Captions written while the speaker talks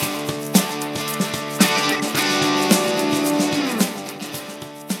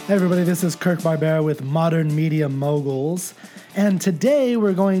Hey everybody, this is Kirk Barbera with Modern Media Moguls, and today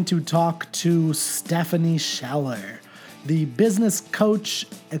we're going to talk to Stephanie Scheller, the business coach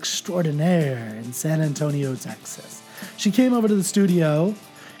extraordinaire in San Antonio, Texas. She came over to the studio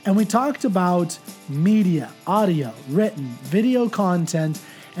and we talked about media, audio, written, video content,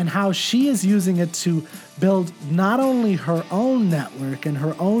 and how she is using it to build not only her own network and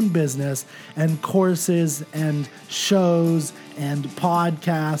her own business and courses and shows and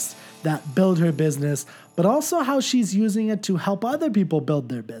podcasts that build her business, but also how she's using it to help other people build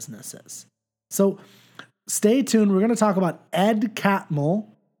their businesses. So stay tuned. We're going to talk about Ed Catmull,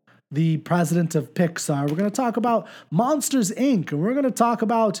 the president of Pixar. We're going to talk about Monsters, Inc., and we're going to talk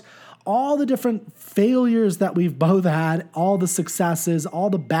about all the different failures that we've both had, all the successes,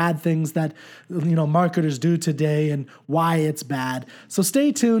 all the bad things that, marketers do today and why it's bad. So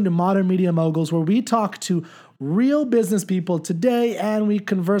stay tuned to Modern Media Moguls, where we talk to real business people today, and we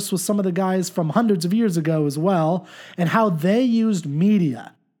converse with some of the guys from hundreds of years ago as well, and how they used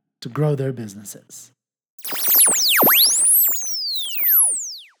media to grow their businesses.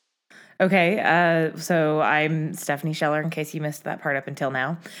 Okay, so I'm Stephanie Scheller, in case you missed that part up until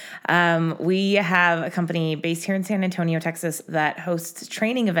now. We have a company based here in San Antonio, Texas, that hosts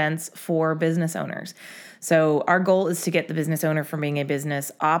training events for business owners. So our goal is to get the business owner from being a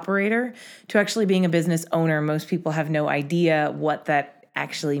business operator to actually being a business owner. Most people have no idea what that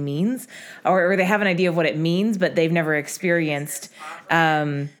actually means, or they have an idea of what it means, but they've never experienced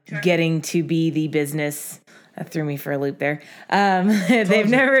getting to be the business. That threw me for a loop there. They've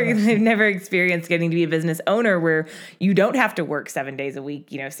never experienced getting to be a business owner where you don't have to work 7 days a week,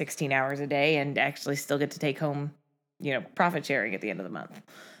 16 hours a day, and actually still get to take home, profit sharing at the end of the month.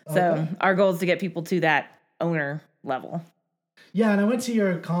 Okay. So our goal is to get people to that owner level. Yeah, and I went to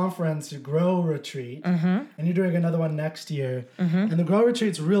your conference, your Grow Retreat, and you're doing another one next year. And the Grow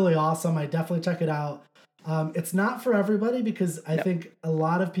Retreat's really awesome. I definitely check it out. It's not for everybody because I think a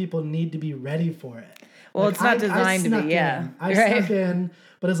lot of people need to be ready for it. Well, it's not designed to be, yeah. I snuck in,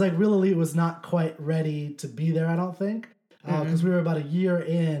 but it's like Real Elite was not quite ready to be there, I don't think, because we were about a year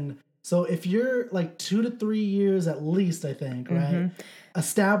in. So if you're like 2 to 3 years at least, I think, right?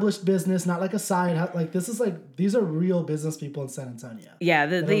 Established business, not like a side, like this is like, these are real business people in San Antonio. Yeah,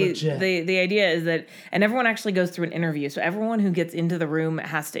 the idea is that, and everyone actually goes through an interview. So everyone who gets into the room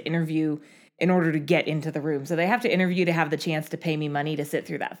has to interview in order to get into the room. So they have to interview to have the chance to pay me money to sit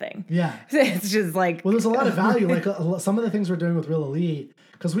through that thing. Yeah. It's just like... Well, there's a lot of value. Like some of the things we're doing with Real Elite,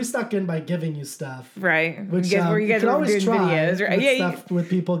 because we stuck in by giving you stuff. Right. Which where you guys can are always doing try videos. Right? Stuff with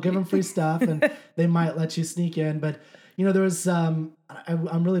people, give them free stuff, and they might let you sneak in. But, there was... I'm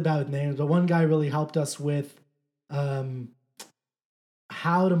really bad with names, but one guy really helped us with how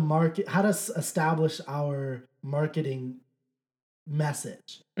to establish our marketing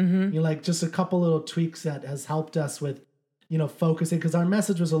message. Like just a couple little tweaks that has helped us with, focusing, because our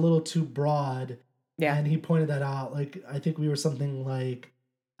message was a little too broad. Yeah. And he pointed that out. Like, I think we were something like,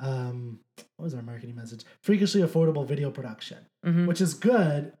 what was our marketing message? Freakishly affordable video production, which is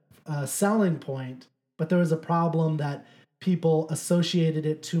good, selling point, but there was a problem that people associated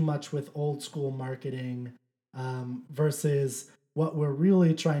it too much with old school marketing versus what we're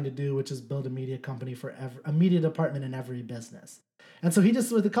really trying to do, which is build a media company for a media department in every business. And so he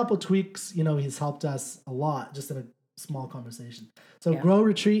just, with a couple tweaks, he's helped us a lot just in a small conversation. So Grow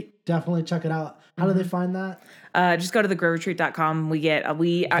Retreat, definitely check it out. How do they find that? Just go to thegrowretreat.com.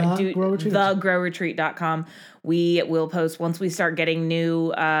 Thegrowretreat.com. We will post once we start getting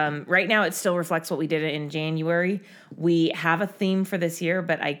new. Right now, it still reflects what we did in January. We have a theme for this year,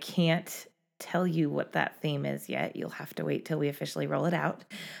 but I can't tell you what that theme is yet. You'll have to wait till we officially roll it out.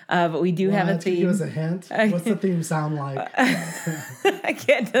 But we do have a theme. Give us a hint. What's the theme sound like? I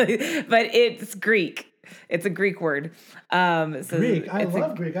can't tell you, but it's Greek. It's a Greek word. Greek. I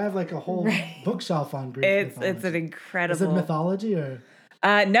love Greek. I have like a whole bookshelf on Greek. It's an incredible. Is it mythology or?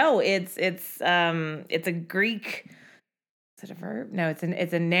 No, it's a Greek. Is it a verb? No, it's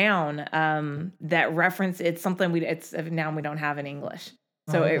a noun. That reference. It's something it's a noun we don't have in English.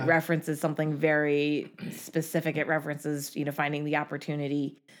 So it references something very specific. It references, finding the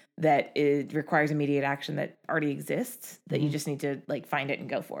opportunity that it requires immediate action that already exists, that you just need to find it and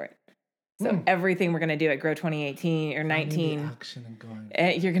go for it. So everything we're going to do at Grow 2018 or 19, action and going.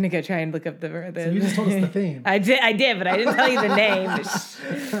 You're going to go try and look up the. So you just told us the theme. I did, but I didn't tell you the name.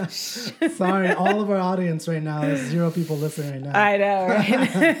 Sorry, all of our audience right now is 0 people listening right now. I know,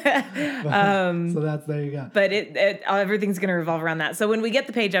 right? So there you go. But everything's going to revolve around that. So when we get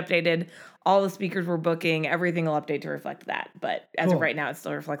the page updated, all the speakers we're booking, everything will update to reflect that. But as of right now, it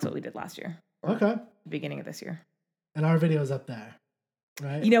still reflects what we did last year. Okay. Beginning of this year. And our video's up there.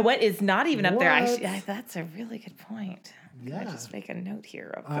 right? You know what? It's not even up there. What? That's a really good point. Yeah. I just make a note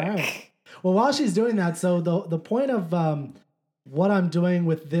here real All quick. right. Well, while she's doing that, so the point of what I'm doing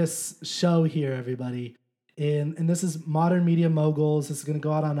with this show here, everybody, and this is Modern Media Moguls. This is going to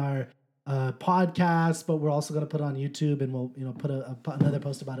go out on our podcast, but we're also going to put it on YouTube, and we'll put another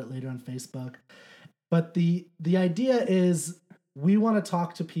post about it later on Facebook. But the idea is we want to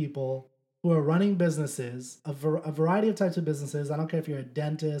talk to people who are running businesses, a variety of types of businesses. I don't care if you're a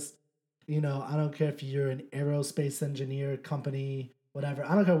dentist, I don't care if you're an aerospace engineer company, whatever.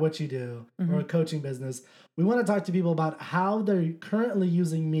 I don't care what you do, or a coaching business. We want to talk to people about how they're currently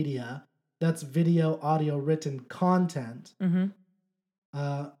using media, that's video, audio, written content,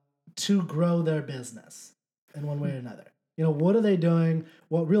 to grow their business in one way or another. What are they doing?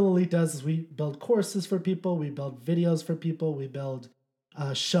 What Real Elite does is we build courses for people, we build videos for people, we build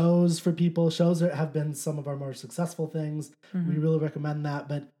shows for people. Shows have been some of our more successful things. We really recommend that.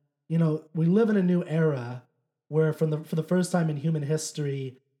 But we live in a new era where for the first time in human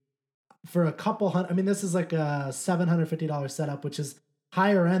history, for a couple hundred, this is like a $750 setup, which is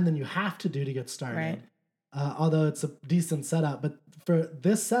higher end than you have to do to get started. Right. Although it's a decent setup, but for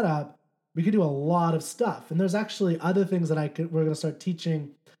this setup, we could do a lot of stuff. And there's actually other things that we're going to start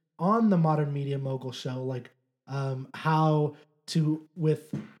teaching on the Modern Media Mogul show, like how to,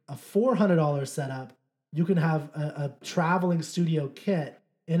 with a $400 setup, you can have a traveling studio kit,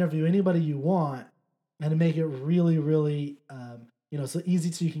 interview anybody you want, and make it really, really, so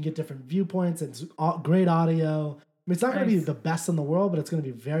easy so you can get different viewpoints and great audio. It's not going to be the best in the world, but it's going to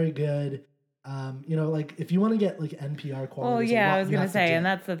be very good. Like if you want to get like NPR quality. Well, yeah, I was gonna say, and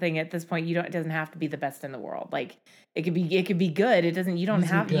that's the thing. At this point, it doesn't have to be the best in the world. Like it could be good. It doesn't. You don't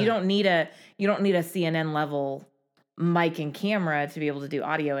need a CNN level mic and camera to be able to do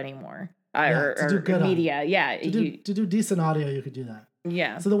audio anymore. To do good media. Audio. Yeah, to do decent audio, you could do that.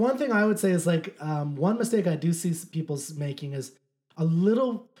 Yeah. So the one thing I would say is like one mistake I do see people making is a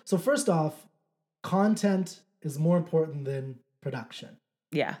little. So first off, content is more important than production.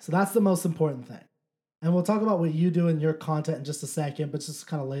 Yeah. So that's the most important thing. And we'll talk about what you do in your content in just a second, but just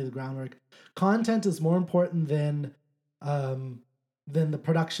kind of lay the groundwork. Content is more important than the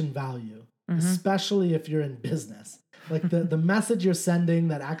production value, especially if you're in business. Like the message you're sending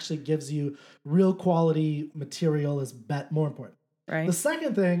that actually gives you real quality material is more important. Right. The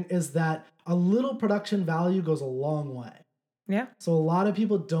second thing is that a little production value goes a long way. Yeah. So a lot of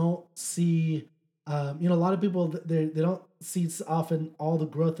people don't see, a lot of people, they don't see often all the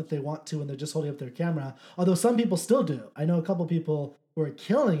growth that they want to when they're just holding up their camera. Although some people still do. I know a couple people who are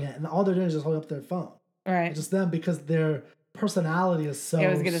killing it and all they're doing is just holding up their phone. Right. It's just them because their personality is so. Yeah,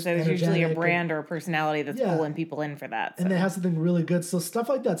 I was going to say there's usually a brand or a personality that's pulling people in for that. So. And they have something really good. So stuff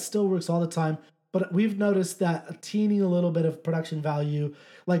like that still works all the time. But we've noticed that a teeny little bit of production value,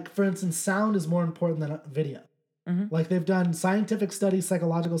 like for instance, sound is more important than video. Like they've done scientific studies,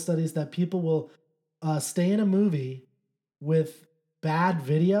 psychological studies that people will stay in a movie with bad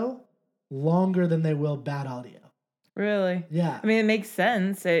video longer than they will bad audio. Really? Yeah. I mean, it makes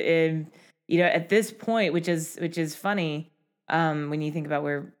sense. At this point, which is funny, when you think about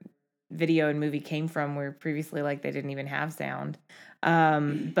where video and movie came from, where previously like they didn't even have sound.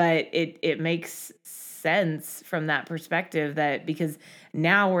 But it makes sense from that perspective that because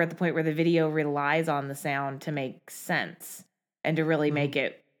now we're at the point where the video relies on the sound to make sense and to really make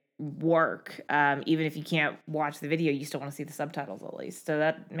it work. Even if you can't watch the video, you still want to see the subtitles at least. So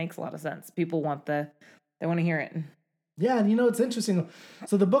that makes a lot of sense. People they want to hear it. Yeah, and it's interesting.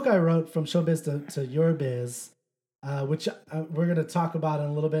 So the book I wrote, From Showbiz to Your Biz, which we're going to talk about in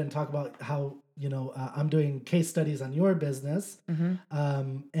a little bit and talk about how, I'm doing case studies on your business.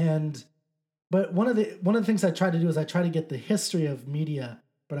 But one of the things I try to do is I try to get the history of media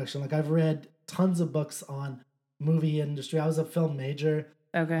production. Like I've read tons of books on movie industry. I was a film major.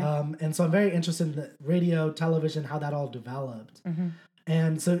 Okay. And so I'm very interested in the radio, television, how that all developed.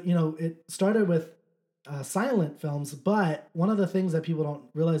 And so, it started with silent films, but one of the things that people don't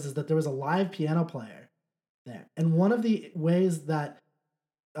realize is that there was a live piano player there. And one of the ways that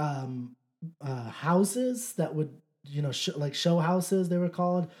houses that would, like show houses, they were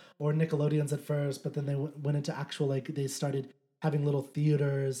called, or Nickelodeons at first, but then they went into actual, like they started having little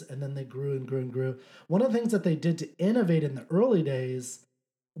theaters, and then they grew and grew and grew. One of the things that they did to innovate in the early days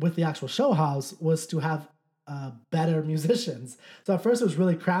with the actual show house was to have better musicians. So at first it was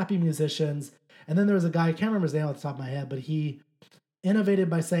really crappy musicians, and then there was a guy, I can't remember his name off the top of my head, but he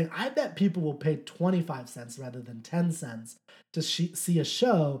innovated by saying, I bet people will pay 25 cents rather than 10 cents to see a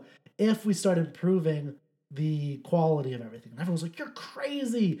show if we start improving the quality of everything. And everyone was like, you're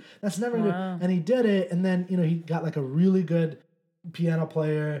crazy. That's never good. And he did it. And then, he got like a really good piano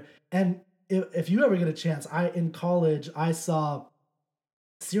player. And if you ever get a chance, in college I saw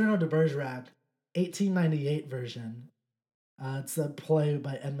Cyrano de Bergerac, 1898 version. It's a play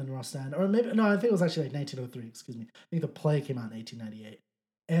by Edmond Rostand, or maybe no, I think it was actually like 1903. Excuse me. I think the play came out in 1898,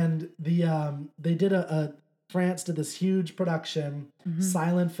 and they did France did this huge production,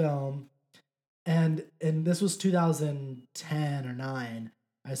 silent film, and this was 2010 or 9.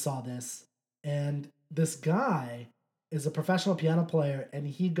 I saw this, and this guy is a professional piano player, and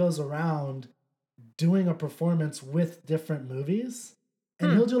he goes around doing a performance with different movies,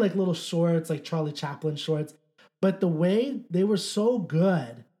 and he'll do like little shorts, like Charlie Chaplin shorts. But the way they were so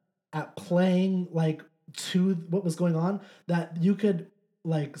good at playing like to what was going on that you could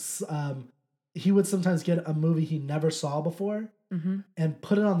like he would sometimes get a movie he never saw before and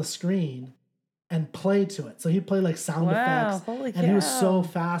put it on the screen and play to it. So he'd play like sound effects, and he was so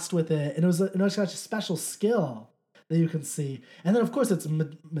fast with it, and it was such a special skill that you can see. And then of course it's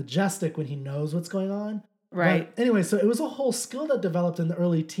majestic when he knows what's going on. Right. But anyway, so it was a whole skill that developed in the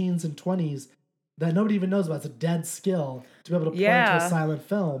early teens and 20s that nobody even knows about. It's a dead skill to be able to play to a silent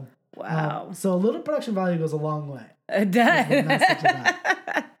film. Wow. So a little production value goes a long way. It does.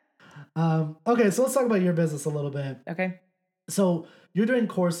 Okay, so let's talk about your business a little bit. Okay. So you're doing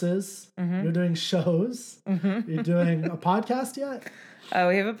courses, you're doing shows, you're doing a podcast yet? Oh,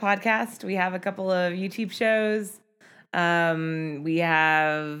 we have a podcast. We have a couple of YouTube shows. We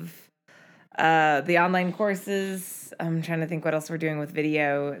have the online courses. I'm trying to think what else we're doing with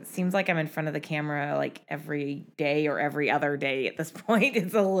video. It seems like I'm in front of the camera like every day or every other day at this point.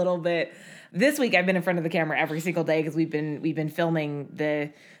 It's a little bit. This week I've been in front of the camera every single day because we've been filming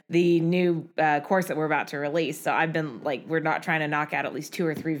the new course that we're about to release. So I've been like, we're not trying to knock out at least 2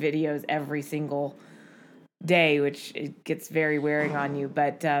 or 3 videos every single day, which it gets very wearing on you.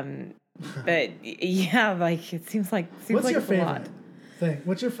 But yeah, like it seems like what's like your it's favorite a lot. thing?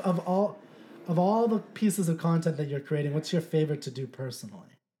 What's your of all the pieces of content that you're creating, what's your favorite to do personally?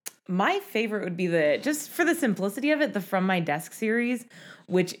 My favorite would be just for the simplicity of it, the From My Desk series,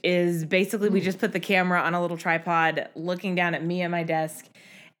 which is basically we just put the camera on a little tripod looking down at me at my desk.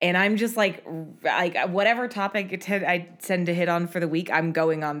 And I'm just like whatever topic I tend to hit on for the week, I'm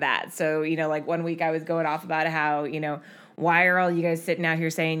going on that. So, like one week I was going off about how, why are all you guys sitting out here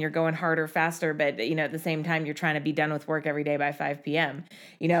saying you're going harder, faster, but, at the same time, you're trying to be done with work every day by 5 p.m.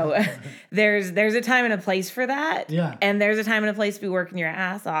 There's a time and a place for that. Yeah. And there's a time and a place to be working your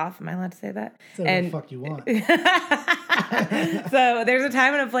ass off. Am I allowed to say that? Say what the fuck you want. So there's a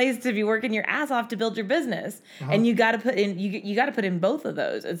time and a place to be working your ass off to build your business. And you got to put in, you got to put in both of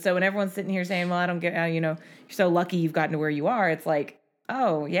those. And so when everyone's sitting here saying, well, I don't get how, you're so lucky you've gotten to where you are. It's like,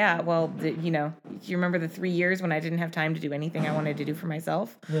 oh, yeah, well, do you remember the 3 years when I didn't have time to do anything I wanted to do for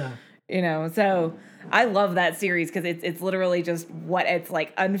myself? Yeah. So I love that series because it's literally just what it's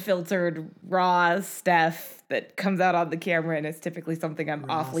like unfiltered, raw stuff that comes out on the camera, and it's typically something I'm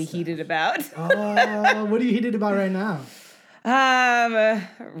awfully heated about. What are you heated about right now?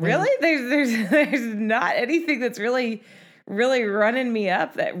 Really? There's not anything that's really running me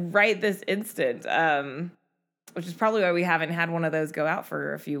up that right this instant. Which is probably why we haven't had one of those go out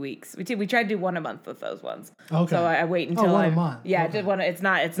for a few weeks. We tried to do one a month with those ones. Okay. So I wait until one a month. Yeah, okay. Just one. It's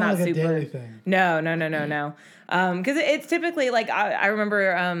not like super. A daily thing. No. Because it's typically like I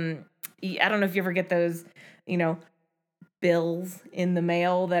remember. I don't know if you ever get those, bills in the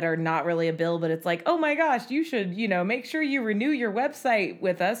mail that are not really a bill, but it's like, oh my gosh, you should, make sure you renew your website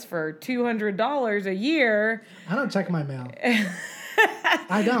with us for $200 a year. I don't check my mail.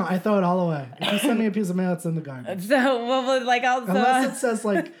 I don't. I throw it all away. If you send me a piece of mail, it's in the garbage. So, well, like, unless it says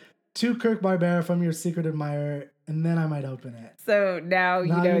like to Kirk Barbera from your secret admirer, and then I might open it. So now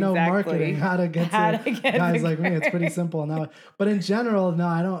you know exactly marketing, how to get guys like me. It's pretty simple now. But in general, no,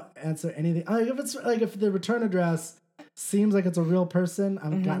 I don't answer anything. If the return address seems like it's a real person,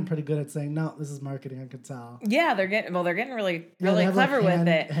 I've gotten pretty good at saying, no, this is marketing. I can tell. Yeah, they're getting really clever with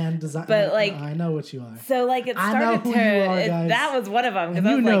it. Hand design. But like, I know what you are. So like, it started that was one of them because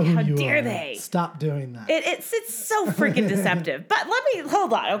I was like, how dare they stop doing that? It's so freaking deceptive. But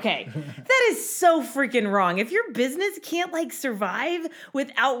hold on. Okay, that is so freaking wrong. If your business can't like survive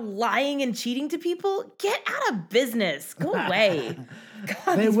without lying and cheating to people, get out of business. Go away.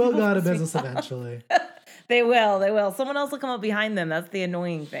 God, they will go out of business eventually. They will. Someone else will come up behind them. That's the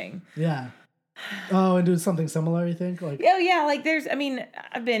annoying thing. Yeah. Oh, and do something similar, you think? Like, oh yeah, like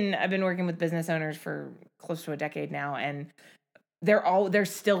I've been working with business owners for close to a decade now, and we're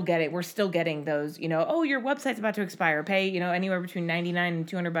still getting those, oh, your website's about to expire, pay, anywhere between 99 and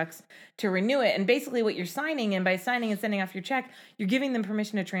 $200 to renew it. And basically what you're signing, and by signing and sending off your check, you're giving them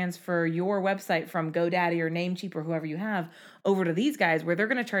permission to transfer your website from GoDaddy or Namecheap or whoever you have over to these guys, where they're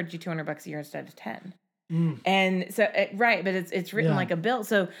going to charge you $200 a year instead of 10. And so, right. But it's written like a bill.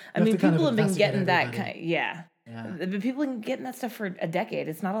 So, I mean, people have been getting that yeah. But people have been getting that stuff for a decade.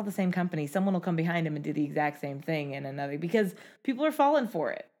 It's not all the same company. Someone will come behind them and do the exact same thing in another, because people are falling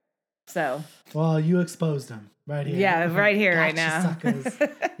for it. So, well, you exposed them right here. Yeah, right here, right now. Suckers.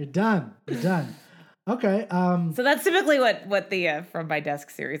 You're done. Okay. So that's typically what the From My Desk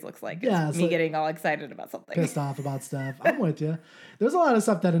series looks like. It's me getting all excited about something, pissed off about stuff. I'm with you. There's a lot of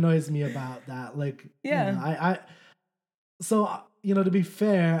stuff that annoys me about that. Like, so, to be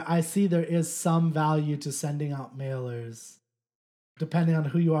fair, I see there is some value to sending out mailers, depending on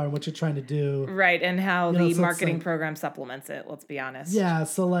who you are and what you're trying to do. Right, and how the marketing program supplements it, let's be honest. Yeah,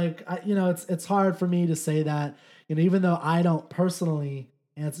 so like, it's hard for me to say that, even though I don't personally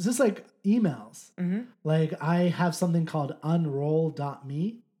answer. It's just like emails. Mm-hmm. Like, I have something called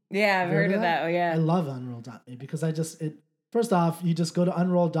unroll.me. Yeah, I've heard of that. Oh, yeah. I love unroll.me because first off, you just go to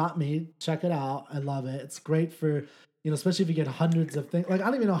unroll.me, check it out. I love it. It's great for, especially if you get hundreds of things. Like, I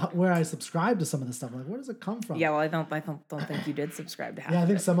don't even know where I subscribe to some of this stuff. Like, where does it come from? Yeah, well, I don't think you did subscribe to half. Yeah, I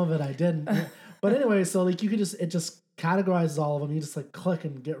think some of it I didn't. But anyway, so like it just categorizes all of them. You just like click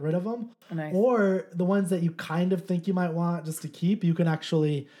and get rid of them. Nice. Or the ones that you kind of think you might want just to keep, you can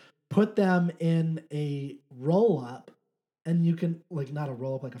actually put them in a roll up, and you can not a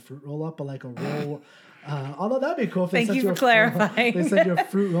roll up like a fruit roll up, but like a roll. Although that'd be cool if they sent you for clarifying. They send you a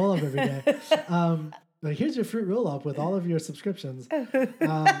fruit roll up every day. Like, here's your fruit roll up with all of your subscriptions.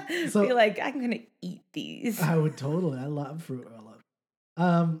 So you're like, I'm gonna eat these. I would totally. I love fruit roll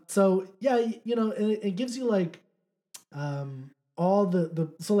up. So yeah, it gives you like all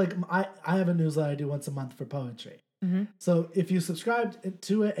the so like I have a newsletter I do once a month for poetry. Mm-hmm. So if you subscribed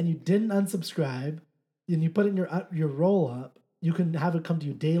to it and you didn't unsubscribe, and you put it in your roll up, you can have it come to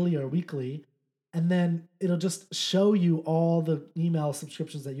you daily or weekly, and then it'll just show you all the email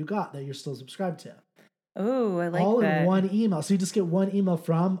subscriptions that you got that you're still subscribed to. Oh, I like all that. In one email. So you just get one email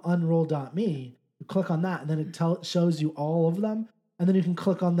from unroll.me. You click on that, and then it shows you all of them. And then you can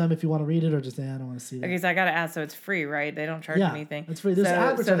click on them if you want to read it, or just say, I don't want to see that. Okay, so I got to ask, so it's free, right? They don't charge anything. It's free. There's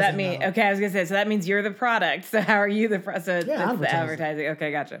advertising. So that means, okay, I was going to say, so that means you're the product. So how are you the so it's the advertising.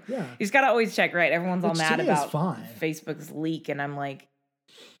 Okay, gotcha. Yeah. You just got to always check, right? Everyone's all mad about Facebook's leak, and I'm like,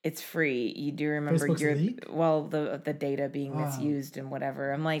 it's free. You do remember the data being misused and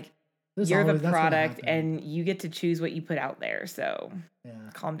whatever. I'm like, you're the product, and you get to choose what you put out there. So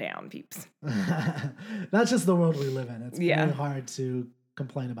calm down, peeps. That's just the world we live in. It's very hard to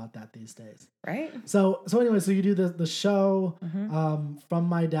complain about that these days. Right. So anyway, so you do the show From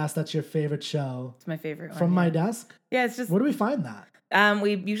My Desk. That's your favorite show. It's my favorite one. From My Desk? Yeah, it's just... Where do we find that?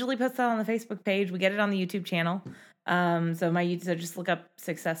 We usually post that on the Facebook page. We get it on the YouTube channel. So just look up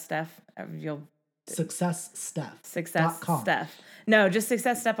Success Steph. Success Steph. Steph. No, just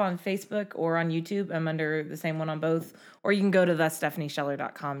Success Steph on Facebook or on YouTube. I'm under the same one on both. Or you can go to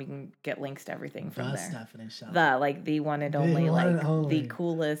thestephaniescheller.com. You can get links to everything from there. Stephanie Scheller. The one and only, the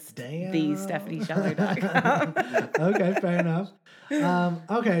coolest, the stephaniescheller.com. Okay, fair enough.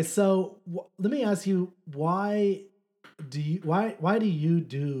 Okay, so let me ask you, why do you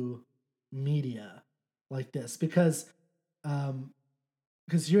do media like this? Because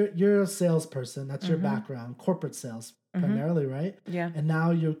you're a salesperson. That's your background, corporate sales primarily, right? Yeah. And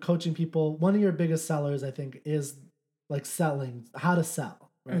now you're coaching people. One of your biggest sellers, I think, is like selling, how to sell,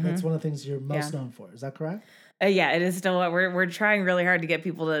 right? That's one of the things you're most known for. Is that correct? Yeah, it is still. We're trying really hard to get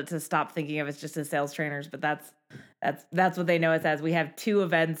people to stop thinking of us just as sales trainers, but that's what they know us as. We have 2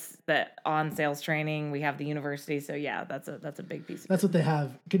 events that on sales training. We have the university, so yeah, that's a big piece. That's what they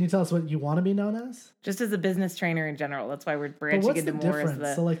have. Can you tell us what you want to be known as? Just as a business trainer in general. That's why we're branching into more as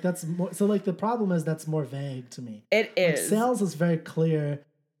the. So like that's more. So like the problem is that's more vague to me. It is. Like sales is very clear.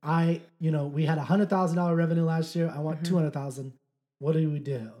 We had $100,000 revenue last year. I want 200,000. What do we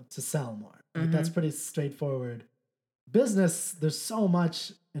do to sell more? Like, that's pretty straightforward. Business, there's so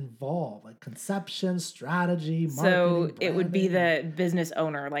much involved, like conception, strategy, marketing. So it would be the business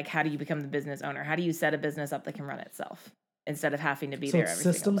owner. Like, how do you become the business owner? How do you set a business up that can run itself instead of having to be there every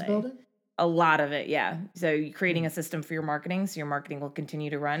systems single day? Building? A lot of it, yeah. So you're creating a system for your marketing, so your marketing will continue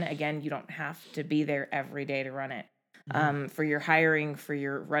to run. Again, you don't have to be there every day to run it. For your hiring, for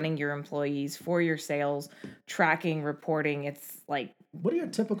your running your employees, for your sales, tracking, reporting, it's like... What are your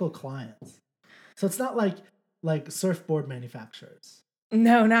typical clients? So it's not like surfboard manufacturers.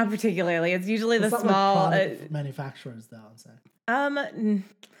 No, not particularly. It's usually the It's not small. like product manufacturers, though. I'm saying.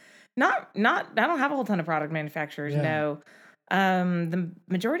 Not. I don't have a whole ton of product manufacturers. Yeah. No. The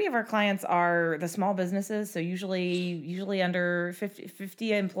majority of our clients are the small businesses. So usually under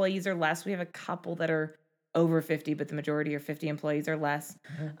 50 employees or less. We have a couple that are over 50, but the majority are 50 employees or less.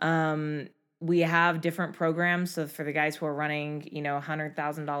 We have different programs. So for the guys who are running,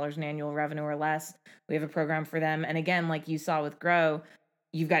 $100,000 in annual revenue or less, we have a program for them. And again, like you saw with Grow,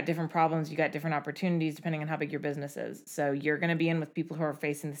 you've got different problems, you got different opportunities depending on how big your business is. So you're going to be in with people who are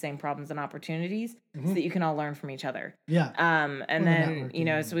facing the same problems and opportunities so that you can all learn from each other. Yeah. And then,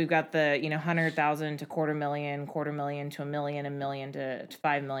 so we've got the, 100,000 to $250,000, $250,000 to $1 million, $1 million to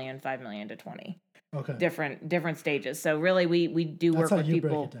 $5 million, $5 million to 20. Okay. Different stages. So really we do work with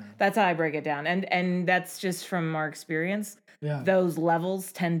people. That's how I break it down. And that's just from our experience. Yeah. Those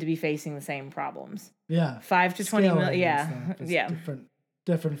levels tend to be facing the same problems. Yeah. 5 to 20 million. Yeah. Yeah.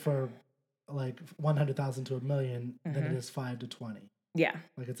 Different for like 100,000 to $1 million than it is 5 to 20. Yeah.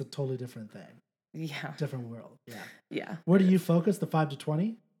 Like it's a totally different thing. Yeah. Different world. Yeah. Yeah. Where do you focus? The 5 to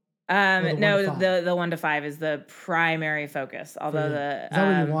 20? No, the 1 to 5 is the primary focus. Although is that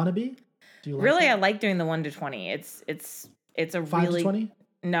where you want to be? Do you like really? it? I like doing the 1 to 20. It's a 5 really to 20?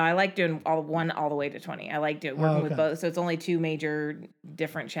 No, I like doing all the way to 20. I like working with both. So it's only two major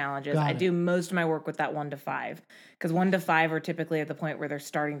different challenges. I do most of my work with that 1 to 5 because 1 to 5 are typically at the point where they're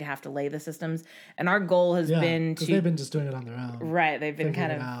starting to have to lay the systems. And our goal has been to. They've been just doing it on their own. Right. They've been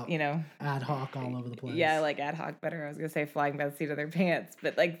kind of, ad hoc all over the place. Yeah, like ad hoc better. I was going to say flying by the seat of their pants.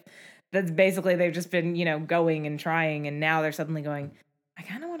 But like that's basically they've just been, going and trying. And now they're suddenly going, I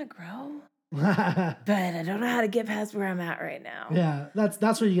kind of want to grow. But I don't know how to get past where I'm at right now. Yeah,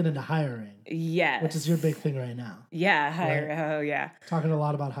 that's where you get into hiring. Yes. Which is your big thing right now. Yeah, Right? Oh, yeah. Talking a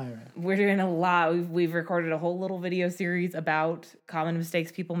lot about hiring. We're doing a lot. We've recorded a whole little video series about common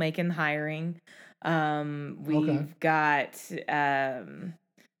mistakes people make in hiring. We've got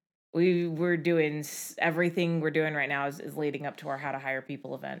we're doing everything we're doing right now is leading up to our How to Hire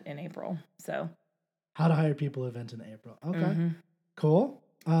People event in April. So How to Hire People event in April. Okay. Cool.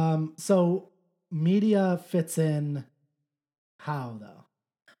 So media fits in how though?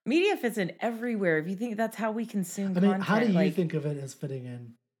 Media fits in everywhere. If you think that's how we consume content. How do you think of it as fitting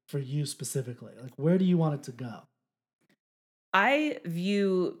in for you specifically? Like, where do you want it to go? I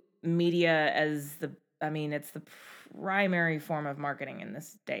view media as it's the primary form of marketing in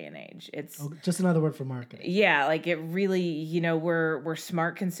this day and age. It's just another word for marketing. Yeah, like it really, we're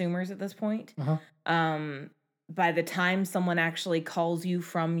smart consumers at this point. By the time someone actually calls you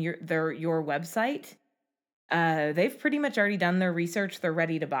from your website, they've pretty much already done their research. They're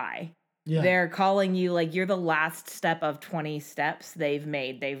ready to buy. Yeah. They're calling you like you're the last step of 20 steps they've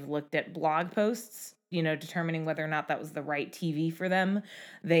made. They've looked at blog posts, determining whether or not that was the right TV for them.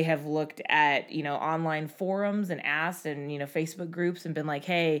 They have looked at, online forums and asked and, Facebook groups and been like,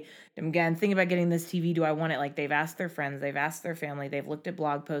 hey, again, thinking about getting this TV. Do I want it? Like they've asked their friends, they've asked their family, they've looked at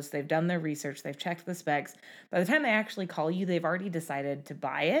blog posts, they've done their research, they've checked the specs. By the time they actually call you, they've already decided to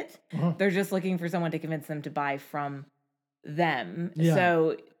buy it. They're just looking for someone to convince them to buy from them. Yeah.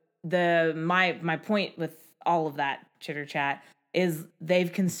 So my point with all of that chitter chat is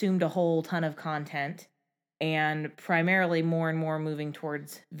they've consumed a whole ton of content and primarily more and more moving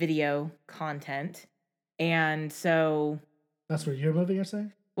towards video content. And so that's where you're moving, you're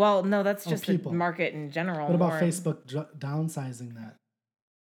saying? Well, no, that's just the market in general. What about Facebook downsizing that?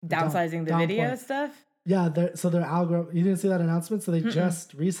 Downsizing the video stuff? Yeah, so their algorithm, you didn't see that announcement? So they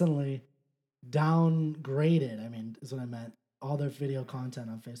just recently downgraded, is what I meant, all their video content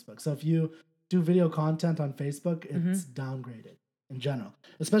on Facebook. So if you do video content on Facebook, it's downgraded in general,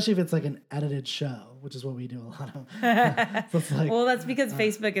 especially if it's like an edited show, which is what we do a lot of. So it's like, well, that's because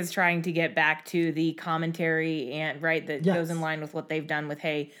Facebook is trying to get back to the commentary and that goes in line with what they've done with,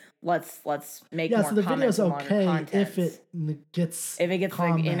 hey, let's make more so the comments video's and okay longer if it gets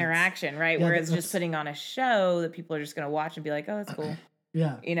like interaction, right? Yeah, whereas just putting on a show that people are just going to watch and be like, oh, that's cool.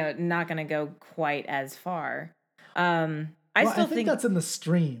 Yeah. Not going to go quite as far. I think that's in the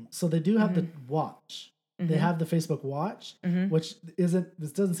stream. So they do have the watch. They have the Facebook Watch, which this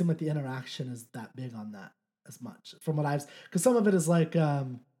doesn't seem like the interaction is that big on that as much from what because some of it is like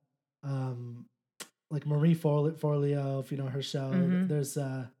Marie Forleo, if you know her show. There's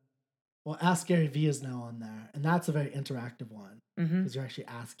Ask Gary Vee is now on there, and that's a very interactive one because you're actually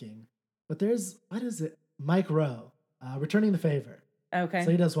asking. But there's what is it? Mike Rowe, Returning the Favor. Okay.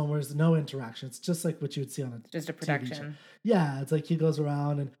 So he does one where there's no interaction. It's just like what you would see on just a production. Yeah, it's like he goes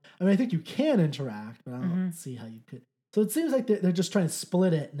around and I think you can interact, but I don't see how you could. So it seems like they're just trying to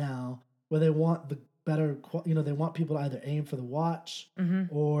split it now, where they want better, they want people to either aim for the watch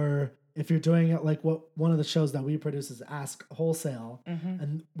Mm-hmm. or if you're doing it like what one of the shows that we produce is Ask Wholesale, Mm-hmm.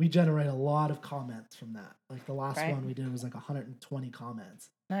 and we generate a lot of comments from that. Like the last Right. one we did was like 120 comments.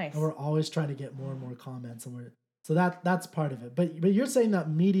 Nice. And we're always trying to get more and more comments, and so that's part of it. But you're saying that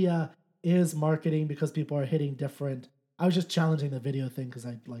media is marketing because people are hitting different. I was just challenging the video thing because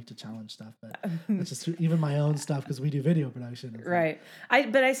I like to challenge stuff, but it's just even my own stuff because we do video production. It's Right. I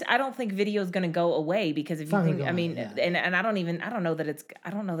don't think video is going to go away because if It's you not gonna think, go I mean, away, yeah. and I don't know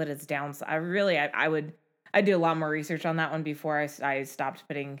that it's down. I do a lot more research on that one before I stopped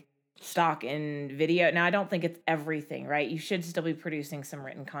putting stock in video. Now, I don't think it's everything, right? You should still be producing some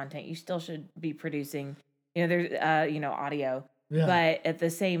written content. You still should be producing, there's, audio, Yeah. but at the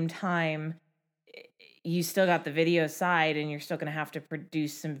same time, you still got the video side and you're still going to have to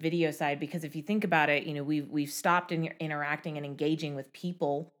produce some video side because if you think about it, we've stopped interacting and engaging with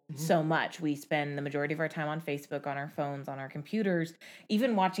people so much. We spend the majority of our time on Facebook, on our phones, on our computers,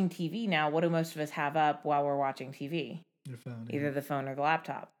 even watching TV now. What do most of us have up while we're watching TV? Your phone. Either the phone or the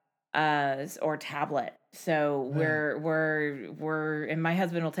laptop. Or tablet. So we're and my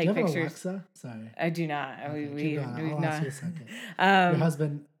husband will take Do you have pictures. An Alexa? Sorry. I do not. Okay, We've keep going. I'll not. ask you a second. Your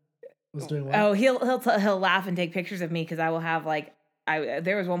husband was doing what? Oh, he'll laugh and take pictures of me because I will have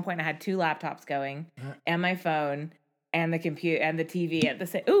there was one point I had 2 laptops going and my phone and the computer and the TV at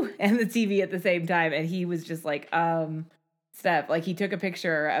the same time, and he was just like, Steph, like he took a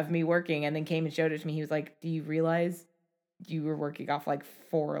picture of me working and then came and showed it to me. He was like, "Do you realize you were working off like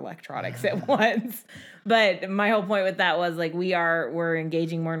 4 electronics at once?" But my whole point with that was like we're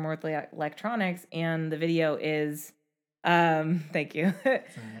engaging more and more with electronics, and the video is thank you.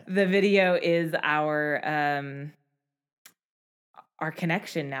 The video is our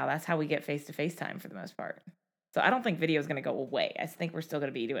connection now. That's how we get face-to-face time for the most part. So I don't think video is going to go away. I think we're still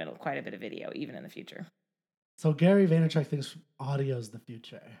going to be doing quite a bit of video even in the future. So Gary Vaynerchuk thinks audio is the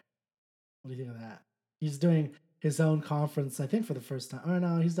future. What do you think of that? He's doing his own conference, I think, for the first time. Or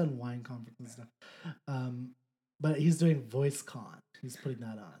no, he's done wine conference and stuff. But he's doing VoiceCon. He's putting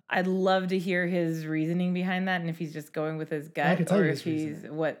that on. I'd love to hear his reasoning behind that, and if he's just going with his gut, or if he's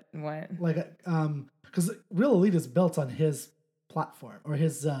what. Like, because Real Elite is built on his platform or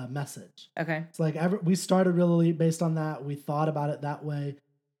his message. Okay. It's like we started Real Elite based on that. We thought about it that way.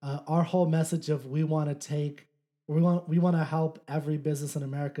 Our whole message of we want to help every business in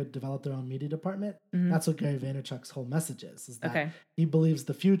America develop their own media department. Mm-hmm. That's what Gary Vaynerchuk's whole message is that okay. He believes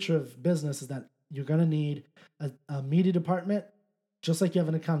the future of business is that you're going to need a media department, just like you have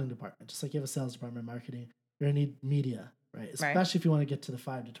an accounting department, just like you have a sales department, marketing. You're going to need media, right? Especially if you want to get to the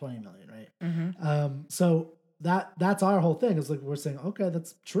 5 to 20 million, right? Mm-hmm. So that's our whole thing is like we're saying, okay,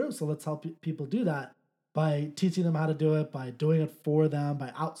 that's true. So let's help people do that by teaching them how to do it, by doing it for them, by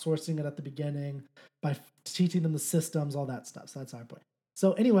outsourcing it at the beginning, by teaching them the systems, all that stuff. So that's our point.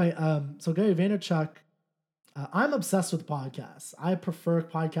 So anyway, so Gary Vaynerchuk, I'm obsessed with podcasts. I prefer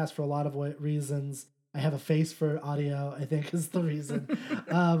podcasts for a lot of reasons. I have a face for audio, I think is the reason.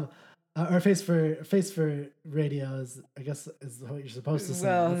 Or face for radio is, I guess, is what you're supposed to say.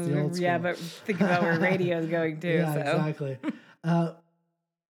 Well, That's the old school. yeah, but think about where radio is going too. Yeah, so. Exactly.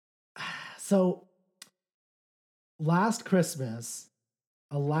 So last Christmas,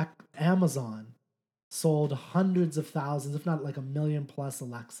 Amazon sold hundreds of thousands, if not like 1 million plus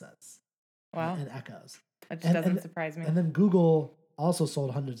Alexas. Wow. And Echoes. That just doesn't surprise me. And then Google also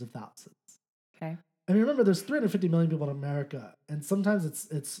sold hundreds of thousands. Okay. I mean, remember, there's 350 million people in America, and sometimes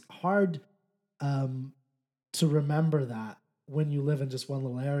it's hard to remember that when you live in just one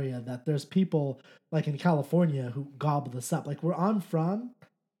little area, that there's people like in California who gobble this up. Like where I'm from,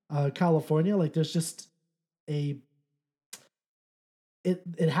 California, like there's just it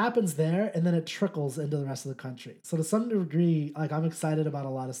happens there and then it trickles into the rest of the country. So to some degree, like I'm excited about a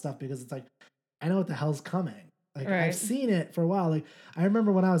lot of stuff because it's like, I know what the hell's coming. Like I've seen it for a while. Like I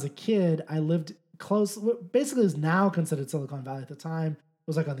remember when I was a kid, I lived close, basically is now considered Silicon Valley. At the time, it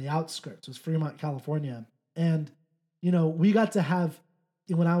was like on the outskirts. It was Fremont, California. And, we got to have,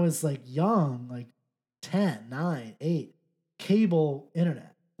 when I was like young, like 10, 9, 8, cable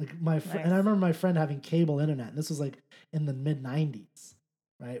internet. Like and I remember my friend having cable internet. And this was like in the mid 90s,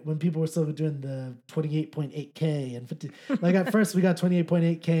 right? When people were still doing the 28.8K and 50. Like at first we got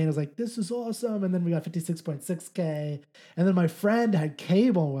 28.8K and I was like, this is awesome. And then we got 56.6K. And then my friend had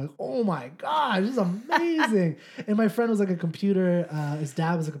cable. And we're like, oh my gosh, this is amazing. And my friend was like his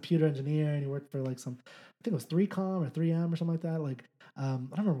dad was a computer engineer and he worked for like I think it was 3Com or 3M or something like that. Like, I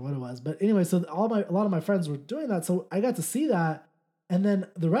don't remember what it was. But anyway, so a lot of my friends were doing that. So I got to see that. And then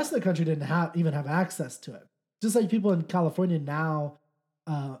the rest of the country didn't even have access to it. Just like people in California now,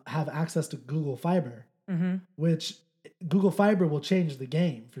 have access to Google Fiber, Mm-hmm. which Google Fiber will change the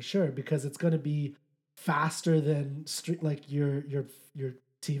game for sure because it's going to be faster than like your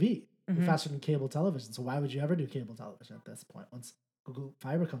TV, Mm-hmm. faster than cable television. So why would you ever do cable television at this point? Once Google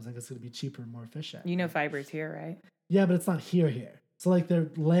Fiber comes in, it's going to be cheaper and more efficient. You know, fiber's here, right? Yeah, but it's not here. So like they're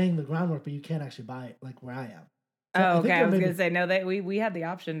laying the groundwork, but you can't actually buy it like where I am. So oh, okay. I was maybe, gonna say no. That we had the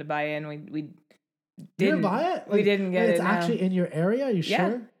option to buy in. We you didn't didn't buy it. Like, we didn't get it's it. No. actually in your area. Are you Yeah,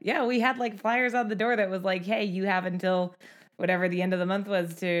 sure? yeah. We had like flyers on the door that was like, "Hey, you have until whatever the end of the month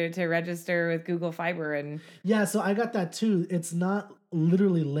was to register with Google Fiber." And Yeah, so I got that too. It's not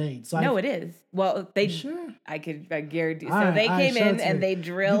literally laid. So no, it is. Well, they. Sure. I guarantee. All So right, they all right, came show it in to and me. they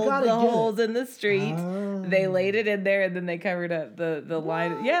drilled gotta the get it. holes in the street. They laid Oh. it in there and then they covered up the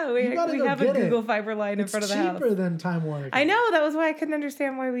line. Yeah, You gotta we go have a get it. Google Fiber line in It's front of the house. cheaper than Time Warner. I know, that was why I couldn't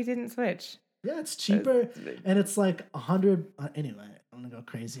understand why we didn't switch. Yeah, it's cheaper, and it's like 100. Anyway, I'm gonna go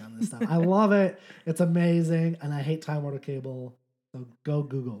crazy on this stuff. I love it. It's amazing, and I hate Time Warner Cable. So go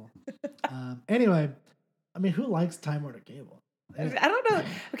Google. Anyway, I mean, who likes Time Warner Cable? I don't know.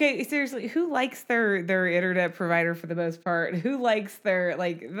 Okay, seriously, who likes their internet provider for the most part? Who likes their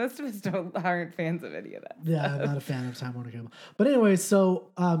most of us aren't fans of any of that. Yeah, I'm not a fan of Time Warner Cable. But anyway, so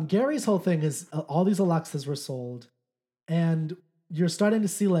Gary's whole thing is all these Alexas were sold, and you're starting to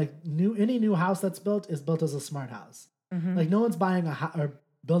see like any new house that's built is built as a smart house. Mm-hmm. Like no one's buying or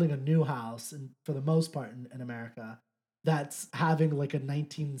building a new house, and for the most part in America, that's having like a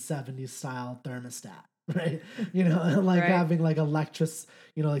 1970s style thermostat, right? You know, like Right. having like electric,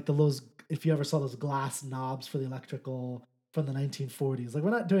 you know, like those, if you ever saw those glass knobs for the electrical from the 1940s. Like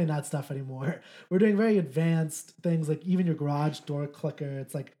we're not doing that stuff anymore. We're doing very advanced things, like even your garage door clicker.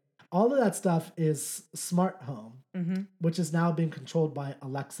 It's like all of that stuff is smart home, Mm-hmm. which is now being controlled by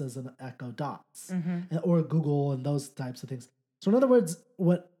Alexas and Echo Dots Mm-hmm. or Google and those types of things. So in other words,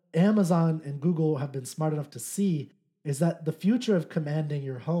 what Amazon and Google have been smart enough to see is that the future of commanding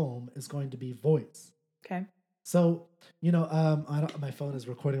your home is going to be voice. Okay. So, you know, my phone is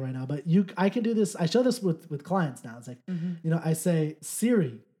recording right now, but I can do this. I show this with clients now. It's like, Mm-hmm. you know, I say,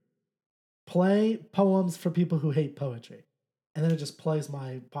 Siri, play poems for people who hate poetry. And then it just plays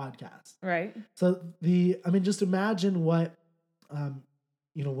my podcast. Right. So just imagine what,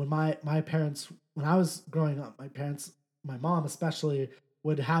 you know, when my parents, when I was growing up, my mom especially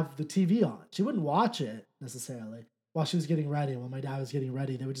would have the TV on. She wouldn't watch it necessarily while she was getting ready. When my dad was getting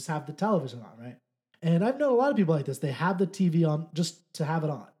ready, they would just have the television on, right? And I've known a lot of people like this. They have the TV on just to have it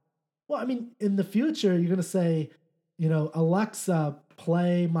on. Well, I mean, in the future, you're going to say, you know, Alexa,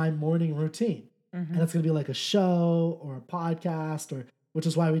 play my morning routine. Mm-hmm. And it's going to be like a show or a podcast, which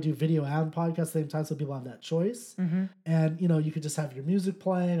is why we do video and podcast at the same time, so people have that choice. Mm-hmm. And, you know, you could just have your music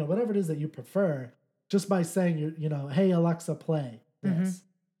playing or whatever it is that you prefer just by saying, you know, hey, Alexa, play this. Mm-hmm.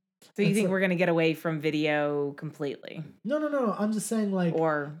 So you think we're going to get away from video completely? No. I'm just saying, like,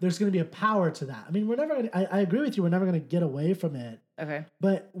 Or there's going to be a power to that. I mean, we're never going to, I agree with you, we're never going to get away from it. okay.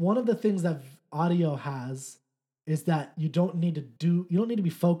 But one of the things that audio has is that you don't need to be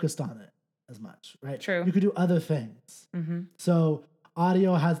focused on it as much, right? True. You could do other things. Mm-hmm. So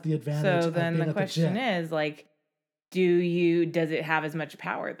audio has the advantage. So of then being the at question gym. is like, does it have as much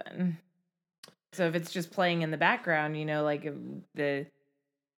power then? So if it's just playing in the background, you know, like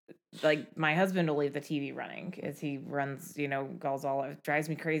my husband will leave the TV running as he runs, you know, goes all, it drives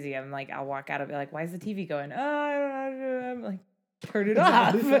me crazy. I'm like, I'll walk out of it like, why is the TV going? Oh, I'm like, turn it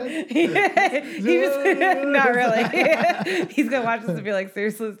off. he just, not really. He's gonna watch this and be like,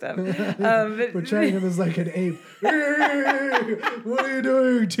 seriously, stuff. But Portraying him as like an ape. Hey, what are you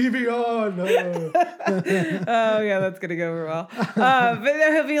doing? TV on. Oh yeah, that's gonna go over well. But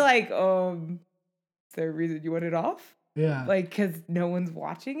then he'll be like, is there a reason you want it off? Yeah. Like, because no one's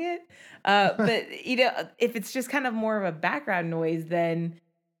watching it. But, you know, if it's just kind of more of a background noise, then,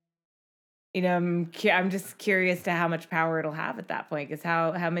 you know, I'm just curious to how much power it'll have at that point. Because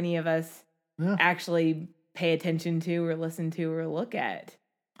how many of us actually pay attention to or listen to or look at?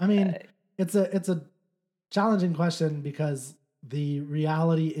 I mean, it's a challenging question because the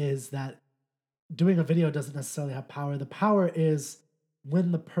reality is that doing a video doesn't necessarily have power. The power is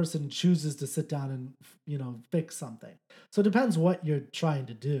when the person chooses to sit down and, you know, fix something. So it depends what you're trying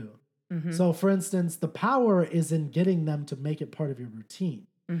to do. Mm-hmm. So for instance, the power is in getting them to make it part of your routine.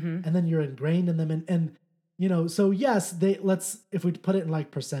 Mm-hmm. And then you're ingrained in them. And you know, so yes, if we put it in like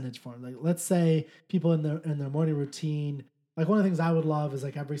percentage form, like let's say people in their morning routine, like one of the things I would love is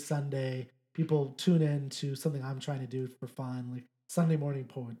like every Sunday, people tune in to something I'm trying to do for fun, like Sunday morning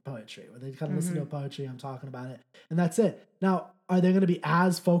poetry, where they kind of listen to poetry, I'm talking about it, and that's it. Now, are they going to be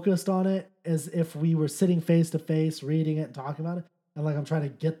as focused on it as if we were sitting face to face, reading it and talking about it? and like I'm trying to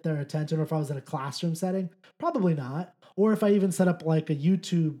get their attention, or if I was in a classroom setting, probably not. Or if I even set up like a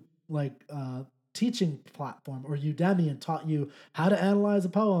YouTube like teaching platform or Udemy and taught you how to analyze a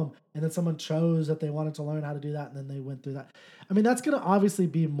poem, and then someone chose that they wanted to learn how to do that, and then they went through that. I mean, that's going to obviously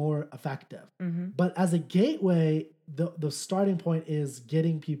be more effective. But as a gateway, the starting point is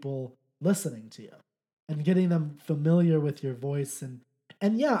getting people listening to you and getting them familiar with your voice.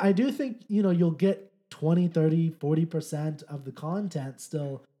 And yeah, I do think, you'll get 20, 30, 40% of the content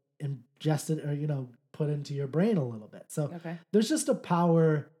still ingested or, put into your brain a little bit. So there's just a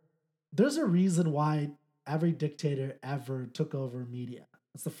power. There's a reason why every dictator ever took over media.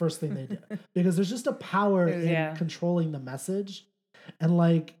 That's the first thing they did, because there's just a power in controlling the message. And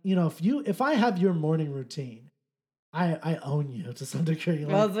like, if I have your morning routine, I own you to some degree.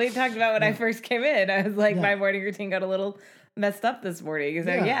 Well, as we talked about when I first came in, I was like, my morning routine got a little messed up this morning.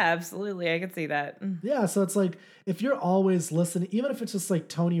 So yeah, absolutely. I could see that. Yeah. So it's like, if you're always listening, even if it's just like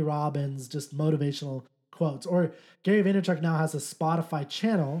Tony Robbins, just motivational quotes, or Gary Vaynerchuk now has a Spotify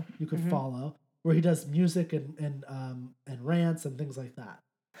channel you could follow where he does music and rants and things like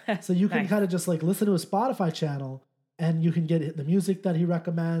that. So you can kind of just like listen to a Spotify channel, and you can get the music that he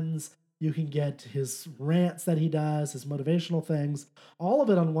recommends. You can get his rants that he does, his motivational things, all of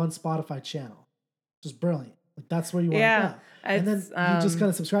it on one Spotify channel. Just brilliant. Like that's where you want to go. And then you just kind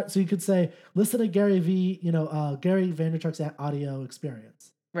of subscribe. So you could say, listen to Gary Vaynerchuk's audio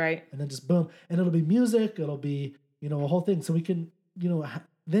experience. Right. And then just boom. And it'll be music. It'll be, a whole thing. So we can,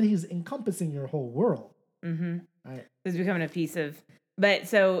 then he's encompassing your whole world. Right. It's becoming a piece of,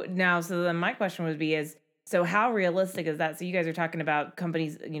 so then my question would be so how realistic is that? So you guys are talking about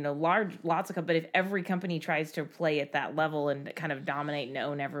companies, lots of companies, but if every company tries to play at that level and kind of dominate and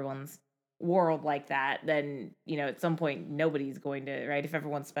own everyone's world like that, then, at some point nobody's going to, right? If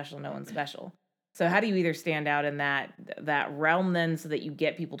everyone's special, no one's special. So how do you either stand out in that realm then, so that you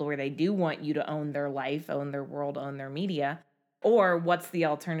get people to where they do want you to own their life, own their world, own their media? Or what's the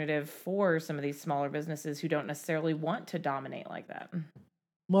alternative for some of these smaller businesses who don't necessarily want to dominate like that?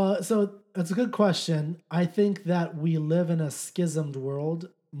 Well, so that's a good question. I think that we live in a schismed world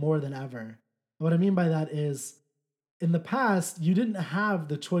more than ever. What I mean by that is, in the past, you didn't have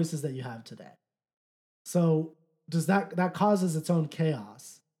the choices that you have today. So does that causes its own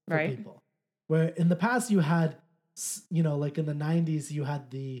chaos for people? Where in the past you had, like in the 90s, you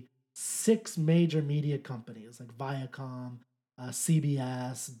had the 6 major media companies like Viacom,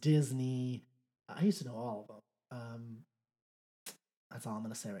 CBS, Disney. I used to know all of them. That's all I'm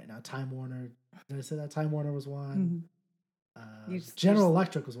going to say right now. Time Warner. Did I say that? Time Warner was one. General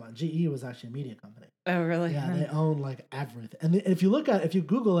Electric was one. GE was actually a media company. Oh, really? Yeah, they own like everything. And if you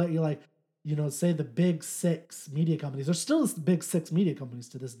Google it, you're like, say the big 6 media companies. There's still the big 6 media companies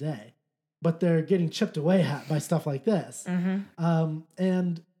to this day, but they're getting chipped away at by stuff like this.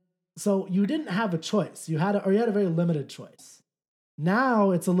 And so you didn't have a choice. You had a very limited choice. Now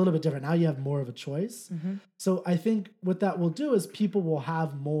it's a little bit different. Now you have more of a choice. So I think what that will do is people will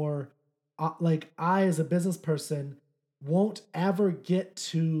have more, like I as a business person won't ever get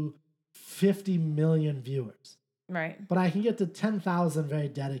to 50 million viewers. Right. But I can get to 10,000 very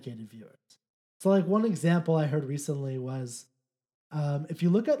dedicated viewers. So like one example I heard recently was, if you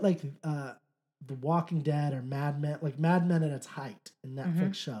look at like The Walking Dead or Mad Men, like Mad Men at its height, a